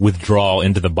withdraw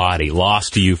into the body,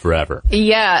 lost to you forever.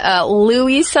 Yeah,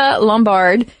 Louisa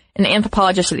Lombard, an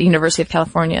anthropologist at the University of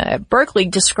California at Berkeley,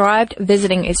 described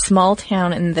visiting a small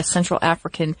town in the Central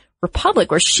African Republic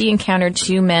where she encountered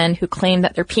two men who claimed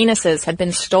that their penises had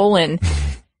been stolen.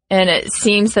 And it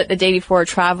seems that the day before, a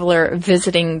traveler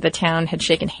visiting the town had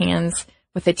shaken hands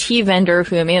with a tea vendor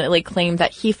who immediately claimed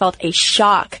that he felt a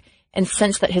shock and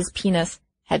sensed that his penis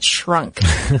had shrunk.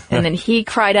 And then he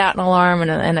cried out in alarm,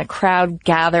 and a crowd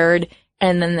gathered,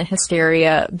 and then the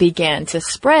hysteria began to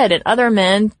spread, and other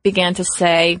men began to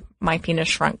say, my penis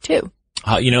shrunk too.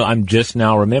 I'm just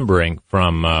now remembering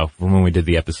from when we did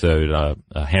the episode,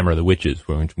 Hammer of the Witches,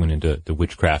 where we went into the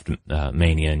witchcraft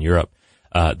mania in Europe,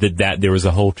 that there was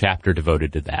a whole chapter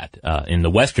devoted to that, in the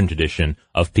Western tradition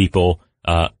of people,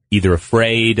 either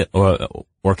afraid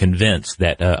or convinced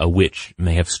that a witch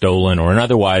may have stolen or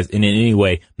otherwise in any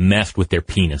way messed with their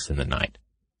penis in the night.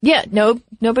 Yeah,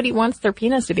 nobody wants their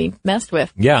penis to be messed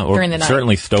with during the night.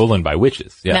 Certainly stolen by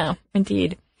witches. Yeah. No,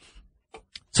 indeed.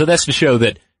 So that's to show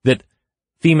that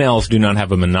females do not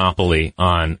have a monopoly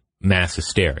on mass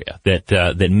hysteria,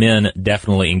 that men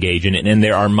definitely engage in it, and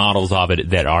there are models of it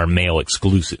that are male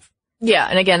exclusive. Yeah,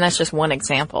 and again, that's just one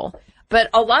example. But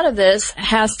a lot of this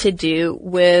has to do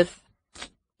with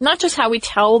not just how we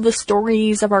tell the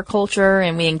stories of our culture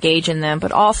and we engage in them,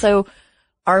 but also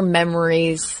our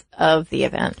memories of the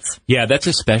events. Yeah, that's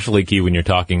especially key when you're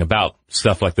talking about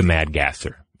stuff like the Mad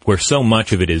Gasser, where so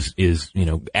much of it is,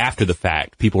 after the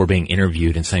fact, people are being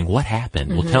interviewed and saying, what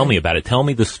happened? Well, tell me about it. Tell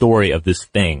me the story of this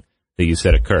thing that you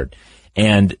said occurred.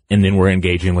 And then we're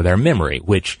engaging with our memory,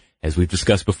 which, as we've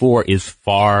discussed before, is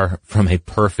far from a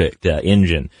perfect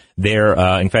engine. There,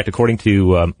 in fact, according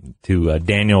to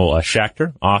Daniel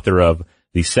Schachter, author of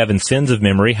The 7 Sins of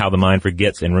Memory, How the Mind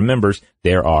Forgets and Remembers,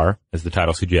 there are, as the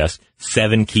title suggests,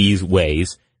 7 keys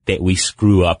ways that we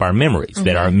screw up our memories,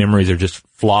 that our memories are just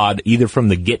flawed either from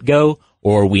the get-go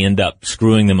or we end up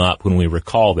screwing them up when we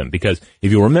recall them. Because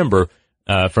if you remember,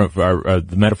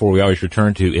 the metaphor we always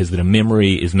return to is that a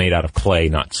memory is made out of clay,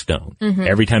 not stone.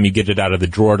 Every time you get it out of the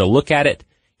drawer to look at it,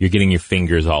 you're getting your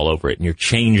fingers all over it and you're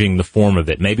changing the form of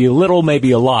it. Maybe a little,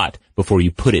 maybe a lot before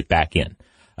you put it back in.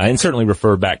 And certainly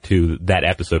refer back to that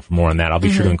episode for more on that. I'll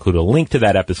be sure to include a link to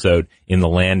that episode in the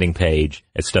landing page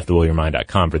at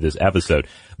StuffThatWillYourMind.com for this episode.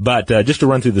 But just to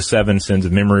run through the 7 sins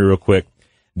of memory real quick,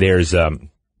 there's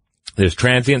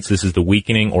transience. This is the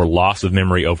weakening or loss of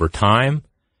memory over time.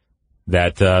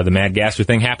 That the Mad Gasser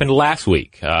thing happened last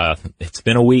week. It's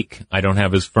been a week. I don't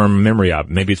have as firm a memory of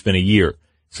it. Maybe it's been a year.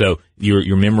 So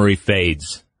your memory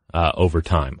fades over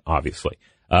time, obviously.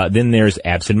 Then there's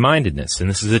absent-mindedness, and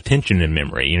this is a tension in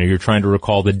memory. You know, you're trying to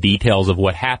recall the details of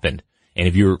what happened. And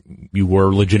if you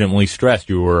were legitimately stressed,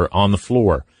 you were on the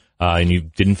floor, and you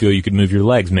didn't feel you could move your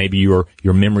legs, maybe your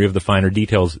memory of the finer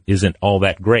details isn't all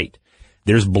that great.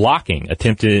 There's blocking,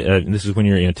 this is when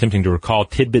you're attempting to recall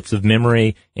tidbits of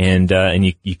memory, and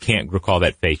you can't recall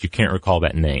that face, you can't recall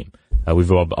that name.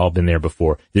 We've all been there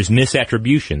before. There's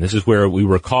misattribution. This is where we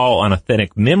recall an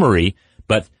authentic memory,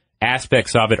 but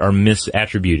aspects of it are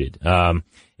misattributed.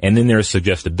 And then there's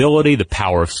suggestibility, the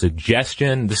power of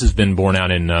suggestion. This has been borne out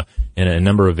in a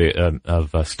number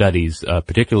of studies,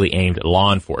 particularly aimed at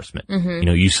law enforcement. You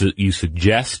know, you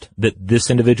suggest that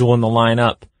this individual in the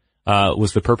lineup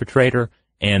was the perpetrator,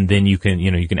 and then you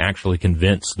can actually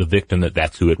convince the victim that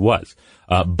that's who it was.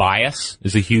 Bias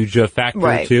is a huge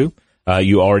factor too.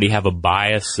 You already have a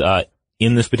bias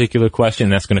in this particular question,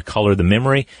 and that's going to color the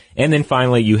memory. And then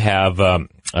finally, you have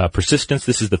persistence.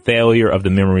 This is the failure of the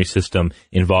memory system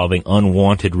involving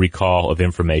unwanted recall of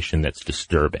information that's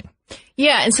disturbing.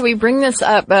 Yeah, and so we bring this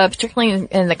up, particularly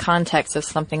in the context of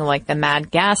something like the Mad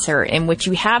Gasser, in which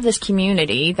you have this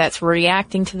community that's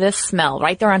reacting to this smell,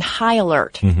 right? They're on high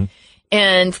alert.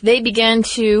 And they begin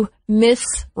to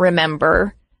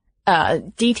misremember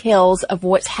details of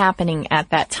what's happening at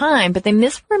that time, but they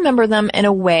misremember them in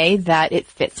a way that it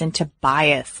fits into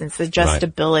bias and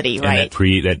suggestibility, right?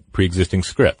 And that pre-existing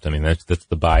script. I mean, that's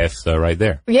the bias right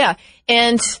there. Yeah.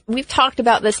 And we've talked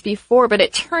about this before, but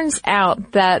it turns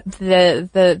out that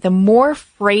the more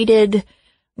freighted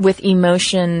with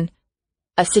emotion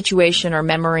a situation or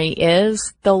memory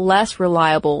is, the less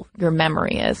reliable your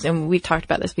memory is. And we've talked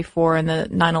about this before in the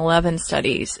 9/11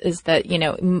 studies, is that,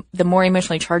 the more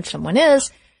emotionally charged someone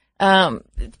is,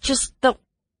 just the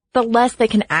less they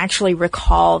can actually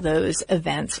recall those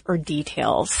events or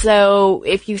details. So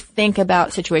if you think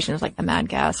about situations like the Mad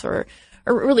Gas or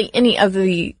really any of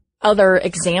the other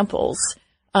examples,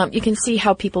 you can see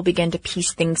how people begin to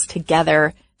piece things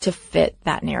together to fit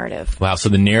that narrative. Wow. So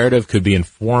the narrative could be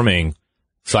informing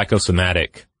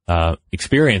psychosomatic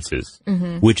experiences,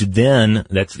 which then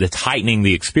that's heightening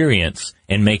the experience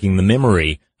and making the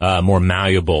memory more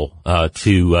malleable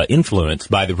to influence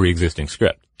by the pre-existing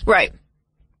script. Right.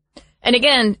 And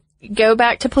again, go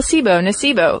back to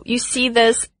nocebo. You see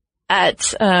this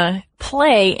at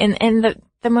play in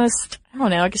the most, I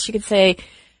don't know, I guess you could say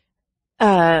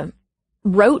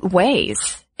rote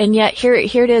ways. And yet here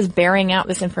it is bearing out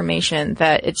this information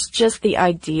that it's just the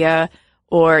idea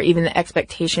or even the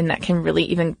expectation that can really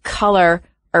even color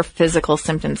our physical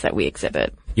symptoms that we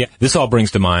exhibit. Yeah, this all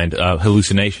brings to mind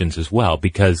hallucinations as well,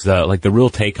 because like the real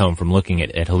take home from looking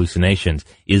at hallucinations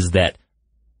is that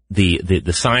the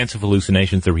science of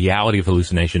hallucinations, the reality of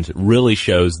hallucinations, really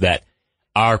shows that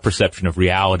our perception of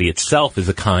reality itself is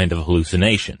a kind of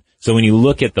hallucination. So when you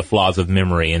look at the flaws of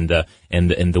memory and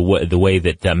the way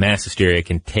that mass hysteria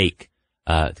can take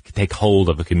hold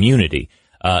of a community,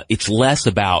 it's less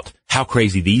about how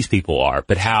crazy these people are,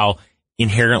 but how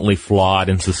inherently flawed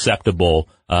and susceptible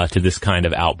to this kind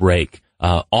of outbreak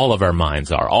all of our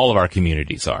minds are, all of our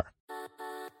communities are.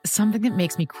 Something that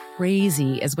makes me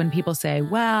crazy is when people say,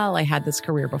 well, I had this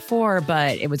career before,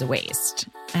 but it was a waste.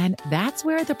 And that's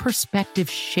where the perspective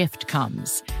shift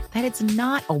comes, that it's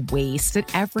not a waste,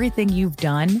 that everything you've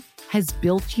done has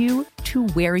built you to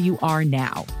where you are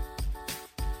now.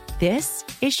 This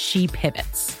is She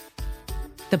Pivots,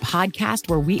 the podcast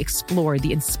where we explore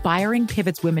the inspiring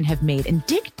pivots women have made and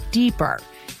dig deeper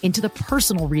into the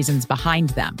personal reasons behind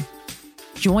them.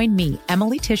 Join me,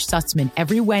 Emily Tish Sussman,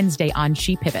 every Wednesday on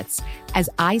She Pivots as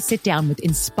I sit down with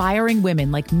inspiring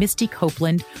women like Misty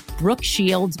Copeland, Brooke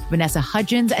Shields, Vanessa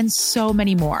Hudgens, and so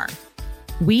many more.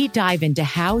 We dive into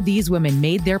how these women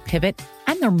made their pivot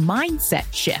and their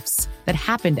mindset shifts that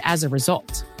happened as a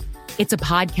result. It's a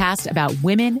podcast about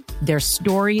women, their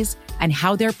stories, and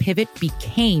how their pivot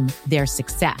became their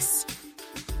success.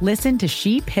 Listen to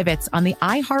She Pivots on the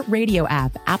iHeartRadio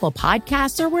app, Apple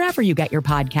Podcasts, or wherever you get your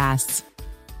podcasts.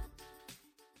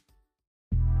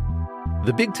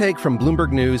 The Big Take from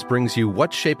Bloomberg News brings you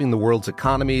what's shaping the world's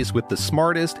economies with the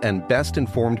smartest and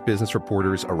best-informed business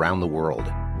reporters around the world.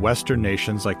 Western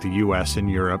nations like the U.S.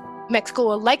 and Europe. Mexico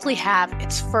will likely have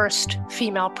its first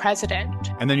female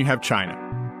president. And then you have China.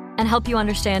 And help you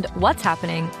understand what's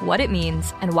happening, what it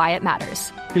means, and why it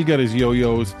matters. He'll get his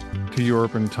yo-yos to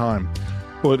Europe in time.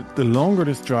 But the longer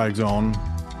this drags on,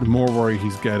 the more worry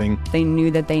he's getting. They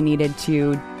knew that they needed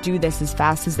to do this as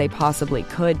fast as they possibly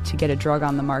could to get a drug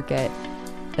on the market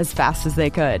as fast as they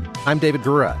could. I'm David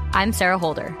Gura. I'm Sarah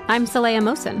Holder. I'm Saleha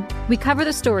Mohsin. We cover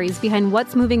the stories behind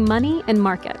what's moving money and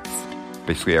markets.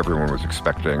 Basically, everyone was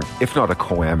expecting, if not a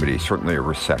calamity, certainly a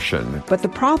recession. But the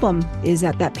problem is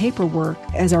that paperwork,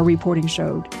 as our reporting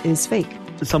showed, is fake.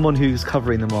 As someone who's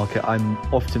covering the market, I'm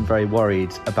often very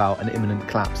worried about an imminent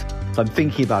collapse. So I'm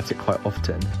thinking about it quite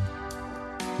often.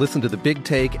 Listen to The Big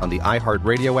Take on the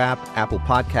iHeartRadio app, Apple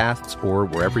Podcasts, or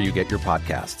wherever you get your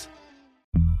podcasts.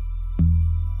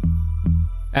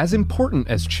 As important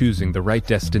as choosing the right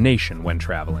destination when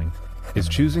traveling is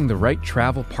choosing the right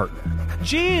travel partner.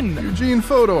 Eugene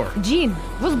Fodor. Gene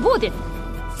was booted.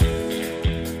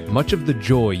 Much of the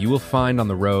joy you will find on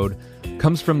the road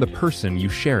comes from the person you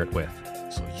share it with.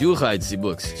 So you write the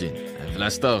books, Gene, and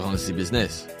Vlastar runs the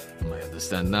business. I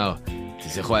understand now. It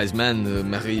is a wise man who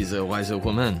marries a wiser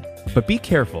woman. But be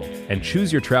careful and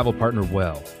choose your travel partner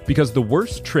well, because the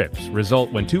worst trips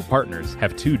result when two partners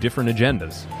have two different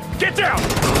agendas. Get down!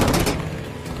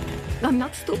 I'm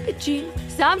not stupid, Gene.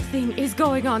 Something is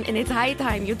going on, and it's high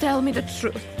time you tell me the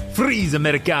truth. Freeze,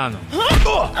 Americano!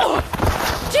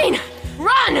 Gene,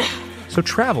 run! So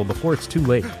travel before it's too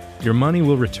late. Your money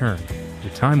will return,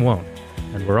 your time won't,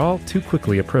 and we're all too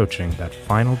quickly approaching that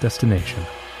final destination.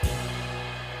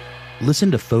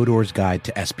 Listen to Fodor's Guide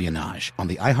to Espionage on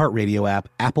the iHeartRadio app,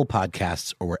 Apple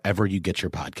Podcasts, or wherever you get your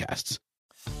podcasts.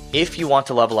 If you want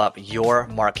to level up your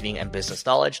marketing and business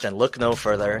knowledge, then look no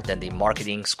further than the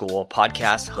Marketing School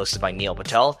podcast hosted by Neil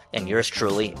Patel and yours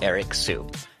truly, Eric Su.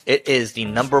 It is the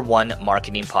 #1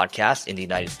 marketing podcast in the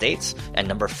United States and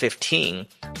number 15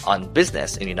 on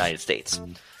business in the United States.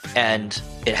 And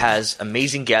it has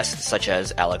amazing guests such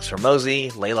as Alex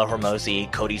Hormozi, Layla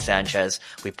Hormozi, Cody Sanchez.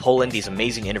 We pull in these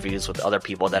amazing interviews with other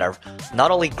people that are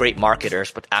not only great marketers,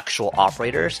 but actual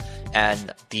operators.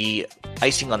 And the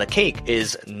icing on the cake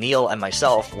is Neil and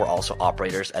myself were also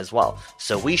operators as well.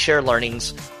 So we share learnings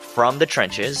from the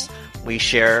trenches. We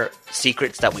share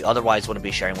secrets that we otherwise wouldn't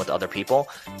be sharing with other people.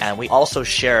 And we also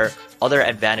share other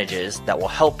advantages that will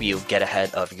help you get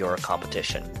ahead of your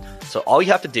competition. So all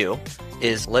you have to do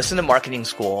is listen to Marketing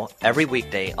School every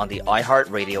weekday on the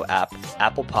iHeartRadio app,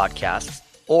 Apple Podcasts,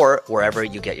 or wherever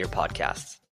you get your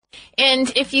podcasts.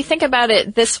 And if you think about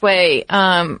it this way,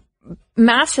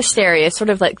 mass hysteria is sort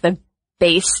of like the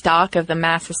base stock of the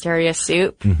mass hysteria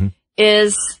soup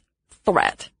is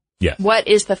threat. Yes. What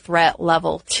is the threat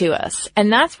level to us?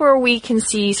 And that's where we can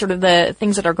see sort of the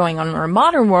things that are going on in our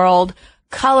modern world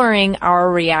coloring our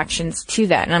reactions to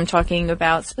that. And I'm talking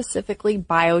about specifically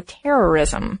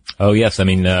bioterrorism. Oh, yes. I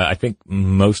mean, I think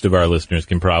most of our listeners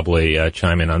can probably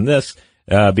chime in on this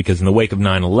because in the wake of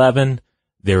 9/11,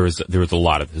 there was a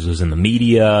lot of this was in the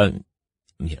media.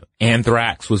 You know,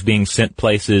 anthrax was being sent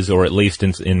places, or at least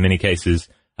in many cases,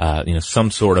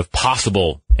 some sort of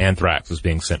possible anthrax was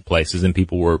being sent places, and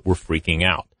people were freaking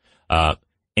out.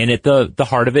 And at the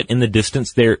heart of it, in the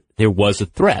distance, there was a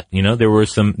threat. You know, there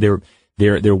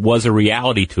was a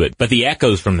reality to it, but the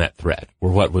echoes from that threat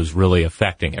were what was really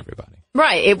affecting everybody.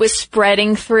 Right. It was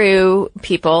spreading through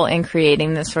people and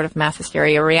creating this sort of mass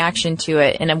hysteria reaction to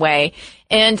it in a way.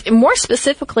 And more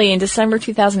specifically, in December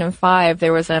 2005,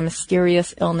 there was a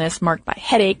mysterious illness marked by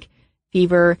headache,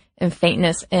 fever, and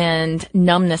faintness and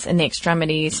numbness in the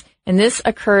extremities. And this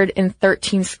occurred in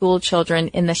 13 school children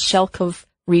in the Shelkov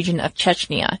region of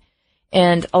Chechnya.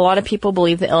 And a lot of people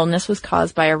believe the illness was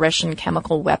caused by a Russian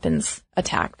chemical weapons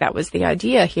attack. That was the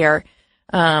idea here,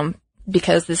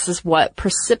 because this is what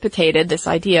precipitated this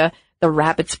idea, the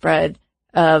rapid spread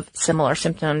of similar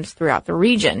symptoms throughout the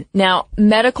region. Now,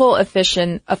 medical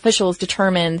officials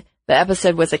determined the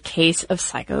episode was a case of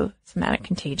psychosomatic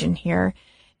contagion here,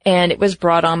 and it was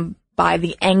brought on by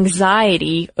the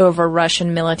anxiety over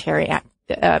Russian military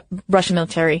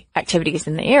activities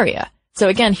in the area. So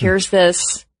again,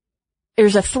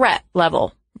 there's a threat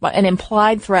level, an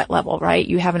implied threat level, right?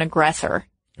 You have an aggressor.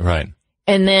 Right.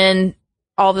 And then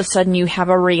all of a sudden you have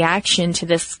a reaction to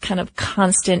this kind of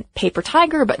constant paper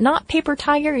tiger, but not paper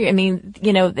tiger. I mean,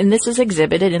 and this is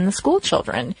exhibited in the school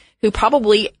children who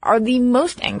probably are the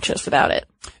most anxious about it.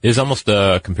 There's almost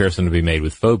a comparison to be made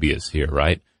with phobias here,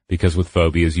 right? Because with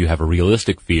phobias, you have a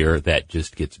realistic fear that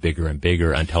just gets bigger and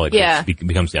bigger until it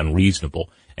becomes unreasonable.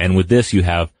 And with this, you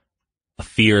have a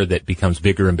fear that becomes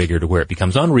bigger and bigger to where it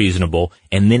becomes unreasonable,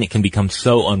 and then it can become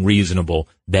so unreasonable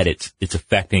that it's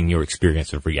affecting your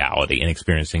experience of reality and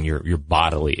experiencing your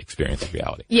bodily experience of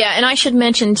reality. Yeah, and I should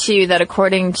mention, too, that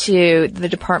according to the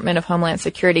Department of Homeland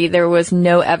Security, there was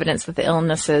no evidence that the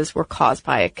illnesses were caused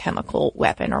by a chemical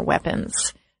weapon or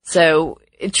weapons. So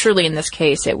truly, in this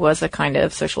case, it was a kind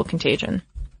of social contagion.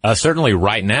 Certainly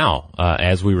right now,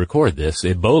 as we record this,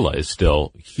 Ebola is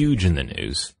still huge in the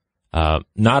news.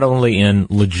 Not only in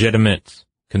legitimate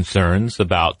concerns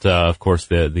about, of course,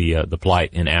 the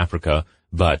plight in Africa,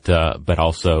 but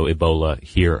also Ebola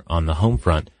here on the home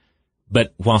front.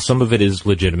 But while some of it is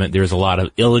legitimate, there's a lot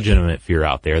of illegitimate fear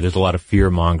out there. There's a lot of fear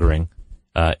mongering,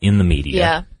 in the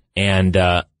media.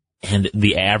 Yeah. And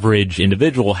the average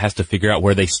individual has to figure out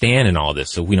where they stand in all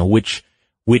this. So, which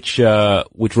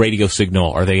radio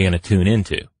signal are they going to tune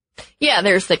into? Yeah,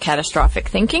 there's the catastrophic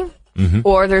thinking,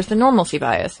 or there's the normalcy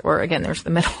bias, or again, there's the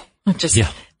middle, just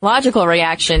logical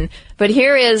reaction. But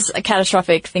here is a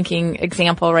catastrophic thinking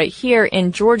example right here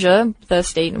in Georgia, the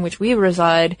state in which we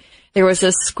reside. There was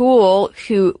a school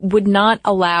who would not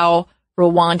allow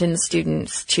Rwandan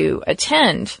students to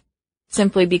attend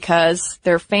simply because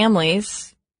their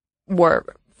families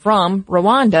were from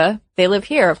Rwanda. They live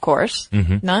here, of course,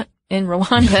 not in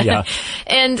Rwanda. Yeah.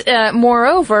 And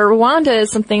moreover, Rwanda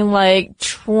is something like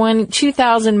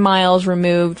 2,000 miles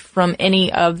removed from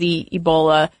any of the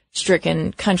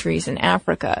Ebola-stricken countries in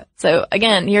Africa. So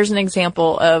again, here's an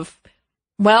example of,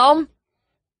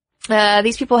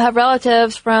 these people have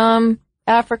relatives from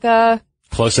Africa.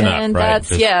 Close enough, and right?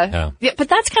 That's, yeah, but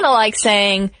that's kind of like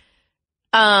saying,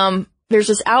 there's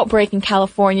this outbreak in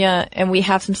California, and we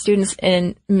have some students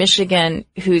in Michigan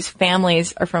whose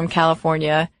families are from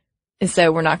California, and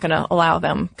so we're not going to allow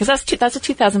them, because that's a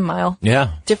 2,000 mile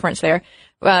difference there.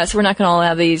 So we're not going to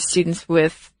allow these students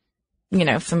with,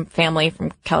 some family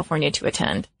from California to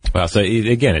attend. Well, so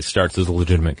it starts as a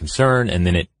legitimate concern, and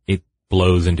then it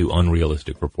blows into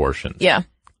unrealistic proportions. Yeah.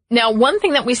 Now, one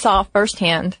thing that we saw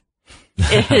firsthand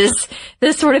is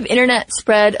this sort of internet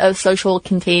spread of social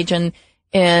contagion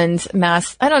and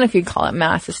mass, I don't know if you'd call it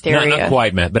mass hysteria. Not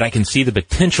quite mass, but I can see the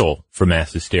potential for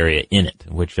mass hysteria in it,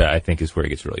 which I think is where it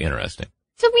gets really interesting.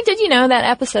 So we did, that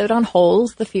episode on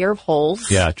holes, the fear of holes.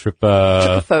 Yeah,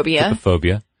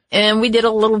 trypophobia. And we did a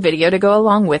little video to go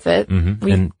along with it.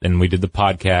 And we did the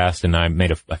podcast, and I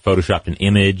photoshopped an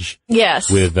image. Yes.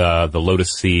 With the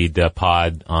lotus seed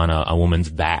pod on a woman's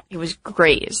back. It was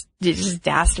great. It's just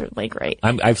dastardly great.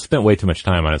 I've spent way too much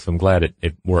time on it, so I'm glad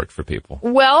it worked for people.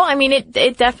 Well, I mean,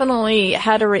 it definitely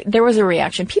had there was a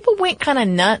reaction. People went kind of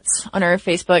nuts on our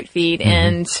Facebook feed,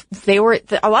 and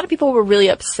a lot of people were really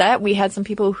upset. We had some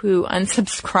people who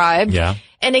unsubscribed. Yeah.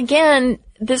 And again,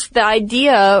 the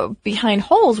idea behind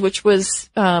holes, which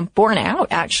was borne out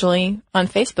actually on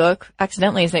Facebook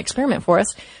accidentally as an experiment for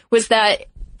us, was that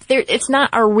it's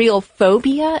not a real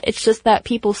phobia. It's just that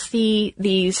people see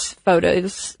these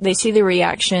photos, they see the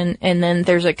reaction, and then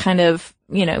there's a kind of,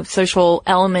 social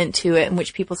element to it in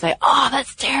which people say, "Oh,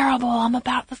 that's terrible. I'm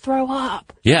about to throw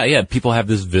up." Yeah. People have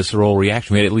this visceral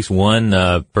reaction. We had at least one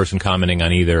person commenting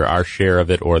on either our share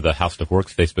of it or the How Stuff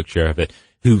Works Facebook share of it,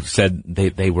 who said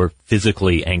they were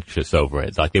physically anxious over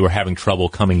it. Like they were having trouble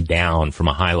coming down from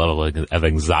a high level of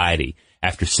anxiety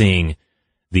after seeing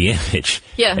the image.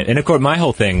 Yeah. And of course, my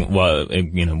whole thing was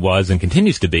and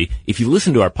continues to be, if you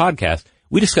listen to our podcast,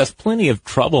 we discuss plenty of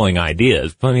troubling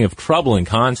ideas, plenty of troubling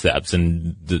concepts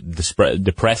and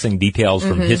depressing details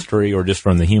from history or just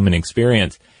from the human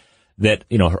experience that,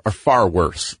 are far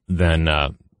worse than,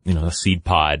 a seed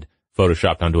pod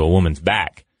photoshopped onto a woman's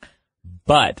back.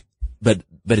 But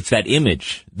it's that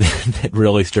image that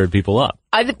really stirred people up.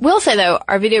 I will say, though,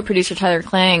 our video producer, Tyler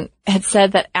Klang, had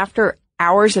said that after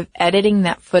hours of editing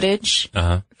that footage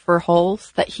for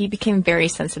holes, that he became very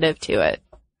sensitive to it.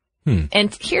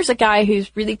 And here's a guy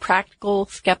who's really practical,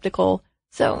 skeptical.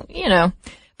 So,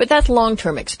 but that's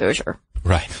long-term exposure.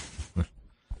 Right.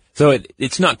 So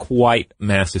it's not quite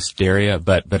mass hysteria,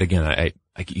 but again,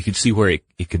 you could see where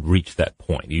it could reach that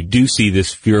point. You do see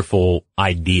this fearful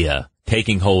idea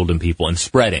taking hold in people and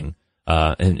spreading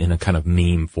in a kind of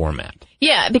meme format.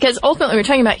 Yeah, because ultimately what we're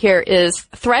talking about here is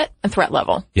threat and threat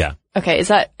level. Yeah. Okay, is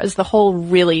the hole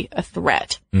really a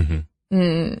threat?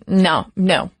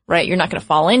 No, right? You're not going to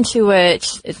fall into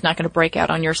it. It's not going to break out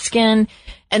on your skin.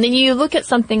 And then you look at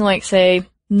something like, say,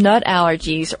 nut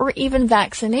allergies or even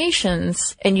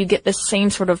vaccinations, and you get the same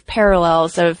sort of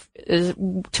parallels of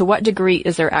to what degree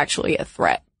is there actually a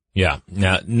threat? Yeah.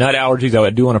 Now, nut allergies, I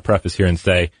do want to preface here and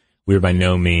say we're by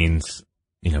no means,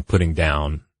 putting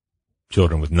down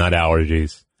children with nut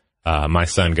allergies. My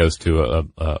son goes to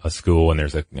a school and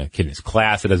there's a kid in his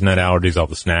class that has nut allergies. All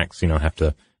the snacks, have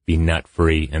to be nut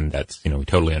free. And that's, we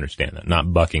totally understand that.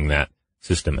 Not bucking that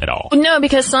system at all. No,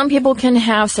 because some people can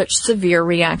have such severe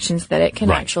reactions that it can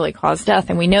actually cause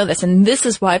death. And we know this. And this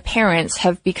is why parents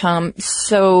have become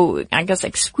so, I guess,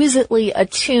 exquisitely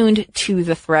attuned to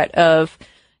the threat of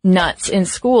nuts in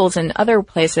schools and other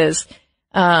places.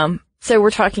 So we're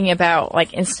talking about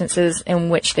like instances in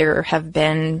which there have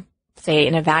been, say,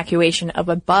 an evacuation of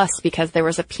a bus because there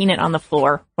was a peanut on the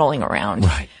floor rolling around.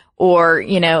 Right. Or,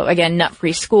 again,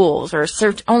 nut-free schools, or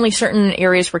only certain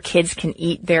areas where kids can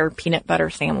eat their peanut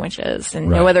butter sandwiches and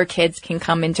no other kids can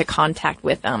come into contact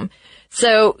with them.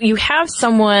 So you have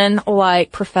someone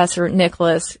like Professor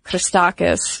Nicholas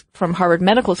Christakis from Harvard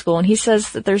Medical School, and he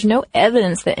says that there's no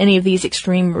evidence that any of these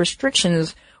extreme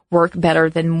restrictions work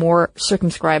better than more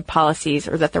circumscribed policies,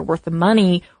 or that they're worth the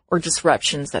money or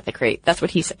disruptions that they create. That's what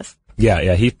he says.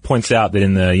 Yeah. He points out that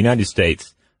in the United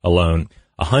States alone,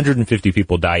 150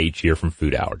 people die each year from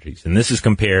food allergies. And this is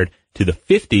compared to the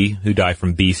 50 who die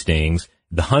from bee stings,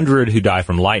 the 100 who die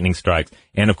from lightning strikes,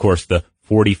 and of course the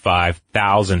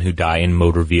 45,000 who die in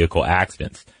motor vehicle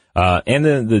accidents. And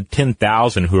the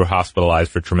 10,000 who are hospitalized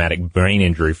for traumatic brain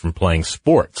injury from playing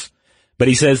sports. But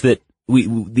he says that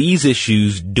these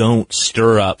issues don't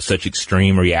stir up such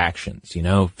extreme reactions.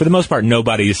 For the most part,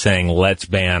 nobody is saying let's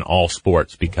ban all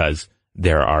sports because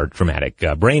there are traumatic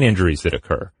brain injuries that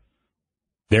occur.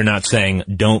 They're not saying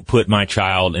don't put my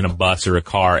child in a bus or a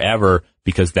car ever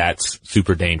because that's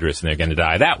super dangerous and they're going to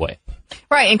die that way.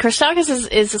 Right. And Christakis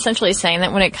is essentially saying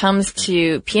that when it comes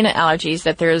to peanut allergies,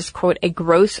 that there's, quote, a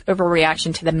gross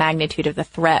overreaction to the magnitude of the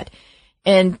threat.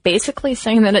 And basically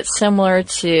saying that it's similar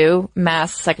to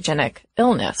mass psychogenic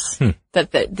illness.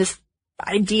 That this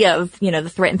idea of, the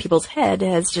threat in people's head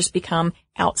has just become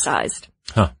outsized.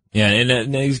 Huh. Yeah.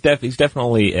 And he's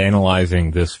definitely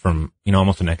analyzing this from,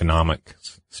 almost an economic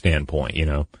standpoint,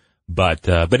 but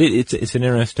it's an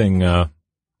interesting,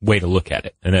 way to look at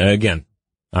it. And again,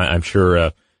 I'm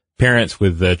sure, parents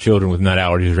with children with nut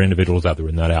allergies or individuals out there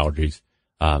with nut allergies,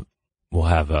 will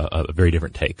have a very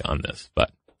different take on this,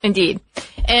 but. Indeed.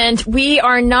 And we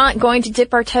are not going to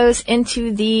dip our toes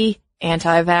into the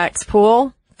anti-vax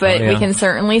pool. But we can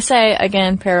certainly say,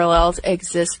 again, parallels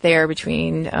exist there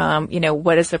between,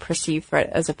 what is the perceived threat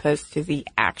as opposed to the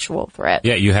actual threat.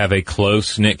 Yeah, you have a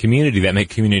close-knit community. That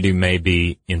community may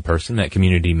be in person. That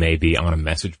community may be on a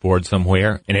message board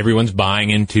somewhere. And everyone's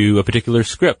buying into a particular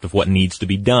script of what needs to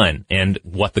be done and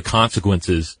what the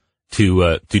consequences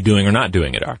to doing or not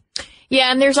doing it are.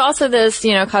 Yeah, and there's also this,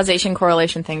 causation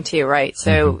correlation thing too, right?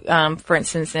 So, for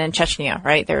instance, in Chechnya,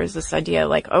 right, there is this idea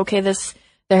like, okay,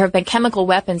 there have been chemical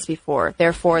weapons before,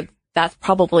 therefore that's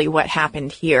probably what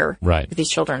happened here with these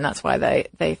children. That's why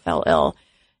they fell ill.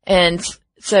 And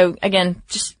so again,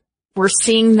 just we're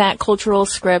seeing that cultural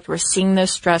script, we're seeing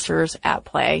those stressors at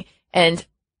play. And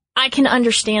I can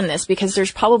understand this because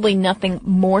there's probably nothing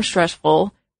more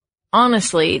stressful,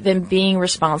 honestly, than being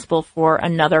responsible for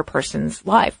another person's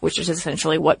life, which is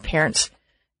essentially what parents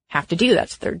have to do.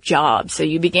 That's their job. So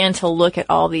you begin to look at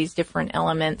all these different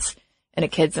elements in a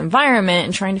kid's environment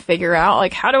and trying to figure out,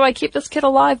 like, how do I keep this kid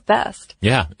alive best?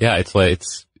 Yeah.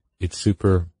 It's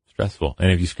super stressful.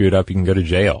 And if you screw it up, you can go to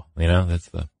jail. That's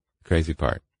the crazy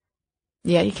part.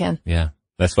 Yeah, you can. Yeah.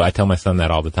 That's why I tell my son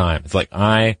that all the time. It's like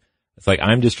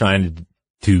I'm just trying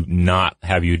to not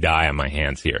have you die on my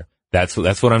hands here. That's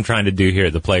what I'm trying to do here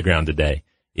at the playground today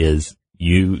is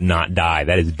you not die.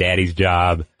 That is daddy's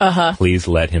job. Please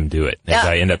let him do it. As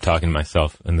I end up talking to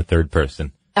myself in the third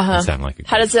person. Sound like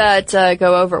how does that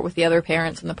go over with the other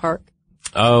parents in the park?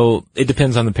 Oh, it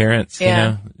depends on the parents.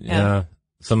 Yeah.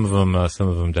 Some of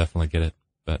them definitely get it,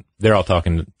 but they're all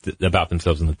talking about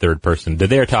themselves in the third person.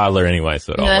 They're a toddler anyway,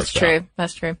 so it all that's works true. out.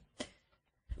 That's true.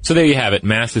 So there you have it.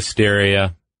 Mass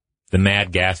hysteria, the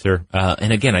Mad Gasser.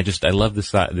 And again, I love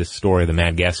this story of the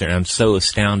Mad Gasser, and I'm so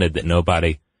astounded that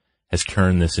nobody has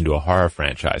turned this into a horror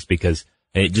franchise because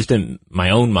just in my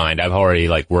own mind, I've already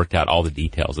worked out all the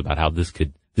details about how this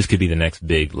could be the next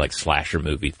big slasher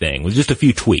movie thing with just a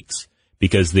few tweaks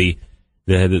because the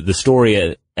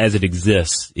story as it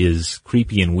exists is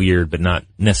creepy and weird, but not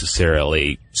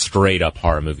necessarily straight up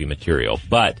horror movie material.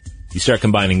 But you start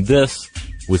combining this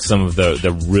with some of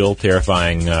the real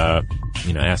terrifying,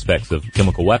 aspects of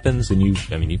chemical weapons, and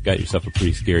you've got yourself a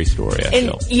pretty scary story, I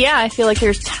feel. Yeah, I feel like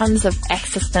there's tons of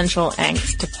existential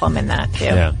angst to plumb in that, too.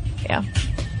 Yeah.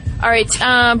 All right,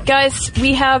 guys,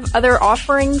 we have other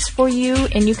offerings for you,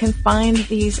 and you can find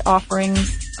these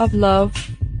offerings of love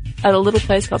at a little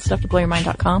place called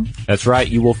StuffToBlowYourMind.com. That's right.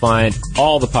 You will find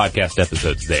all the podcast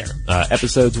episodes there.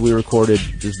 Episodes we recorded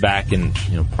just back in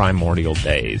primordial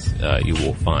days. You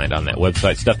will find on that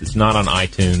website stuff that's not on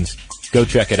iTunes. Go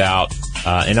check it out.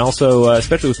 And also,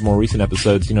 especially with the more recent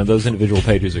episodes, those individual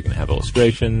pages are going to have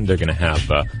illustration. They're going to have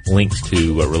links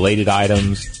to related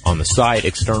items on the site,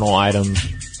 external items.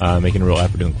 Making a real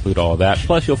effort to include all of that.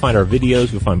 Plus, you'll find our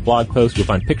videos, you'll find blog posts, you'll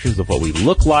find pictures of what we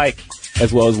look like,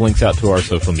 as well as links out to our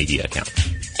social media accounts.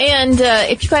 And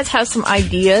if you guys have some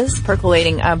ideas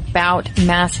percolating about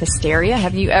mass hysteria,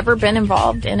 have you ever been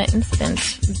involved in an incident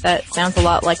that sounds a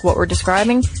lot like what we're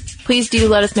describing? Please do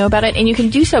let us know about it, and you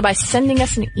can do so by sending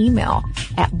us an email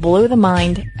at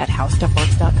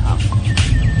blowthemind@howstuffworks.com.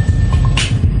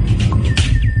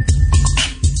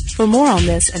 For more on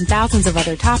this and thousands of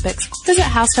other topics, visit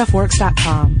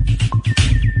howstuffworks.com.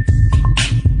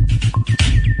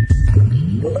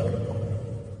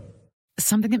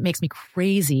 Something that makes me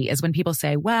crazy is when people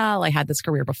say, well, I had this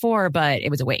career before, but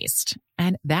it was a waste.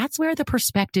 And that's where the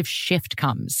perspective shift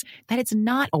comes, that it's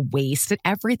not a waste, that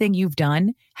everything you've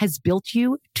done has built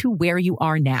you to where you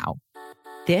are now.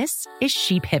 This is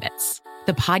She Pivots,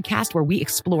 the podcast where we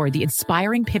explore the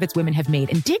inspiring pivots women have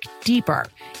made and dig deeper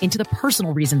into the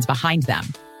personal reasons behind them.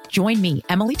 Join me,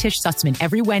 Emily Tish Sussman,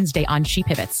 every Wednesday on She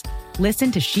Pivots. Listen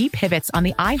to She Pivots on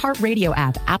the iHeartRadio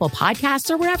app, Apple Podcasts,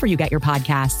 or wherever you get your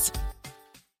podcasts.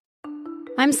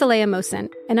 I'm Saleha Mohsin,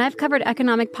 and I've covered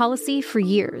economic policy for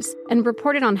years and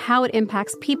reported on how it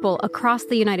impacts people across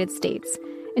the United States.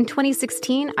 In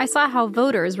 2016, I saw how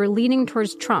voters were leaning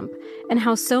towards Trump and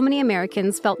how so many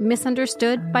Americans felt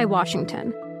misunderstood by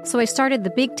Washington. So I started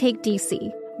The Big Take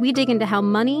DC. We dig into how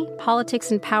money,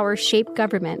 politics, and power shape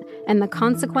government and the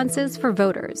consequences for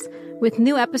voters. With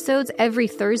new episodes every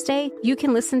Thursday, you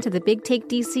can listen to The Big Take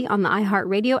DC on the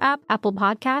iHeartRadio app, Apple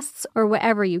Podcasts, or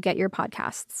wherever you get your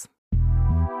podcasts.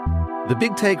 The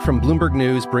Big Take from Bloomberg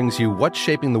News brings you what's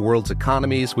shaping the world's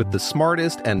economies with the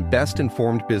smartest and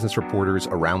best-informed business reporters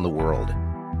around the world.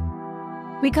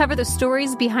 We cover the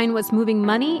stories behind what's moving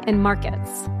money and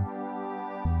markets,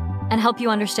 and help you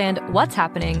understand what's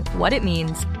happening, what it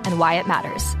means, and why it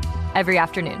matters every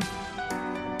afternoon.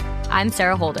 I'm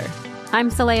Sarah Holder. I'm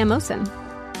Saleha Mohsin.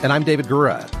 And I'm David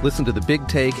Gura. Listen to The Big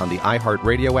Take on the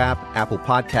iHeartRadio app, Apple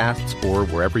Podcasts, or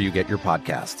wherever you get your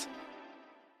podcasts.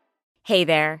 Hey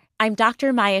there, I'm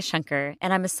Dr. Maya Shankar,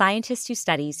 and I'm a scientist who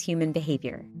studies human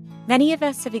behavior. Many of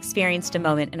us have experienced a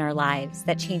moment in our lives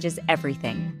that changes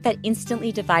everything, that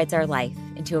instantly divides our life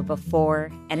into a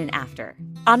before and an after.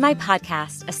 On my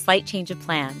podcast, A Slight Change of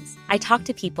Plans, I talk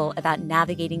to people about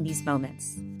navigating these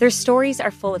moments. Their stories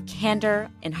are full of candor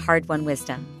and hard-won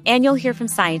wisdom. And you'll hear from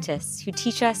scientists who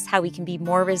teach us how we can be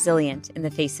more resilient in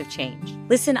the face of change.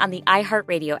 Listen on the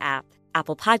iHeartRadio app,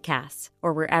 Apple Podcasts,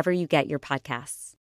 or wherever you get your podcasts.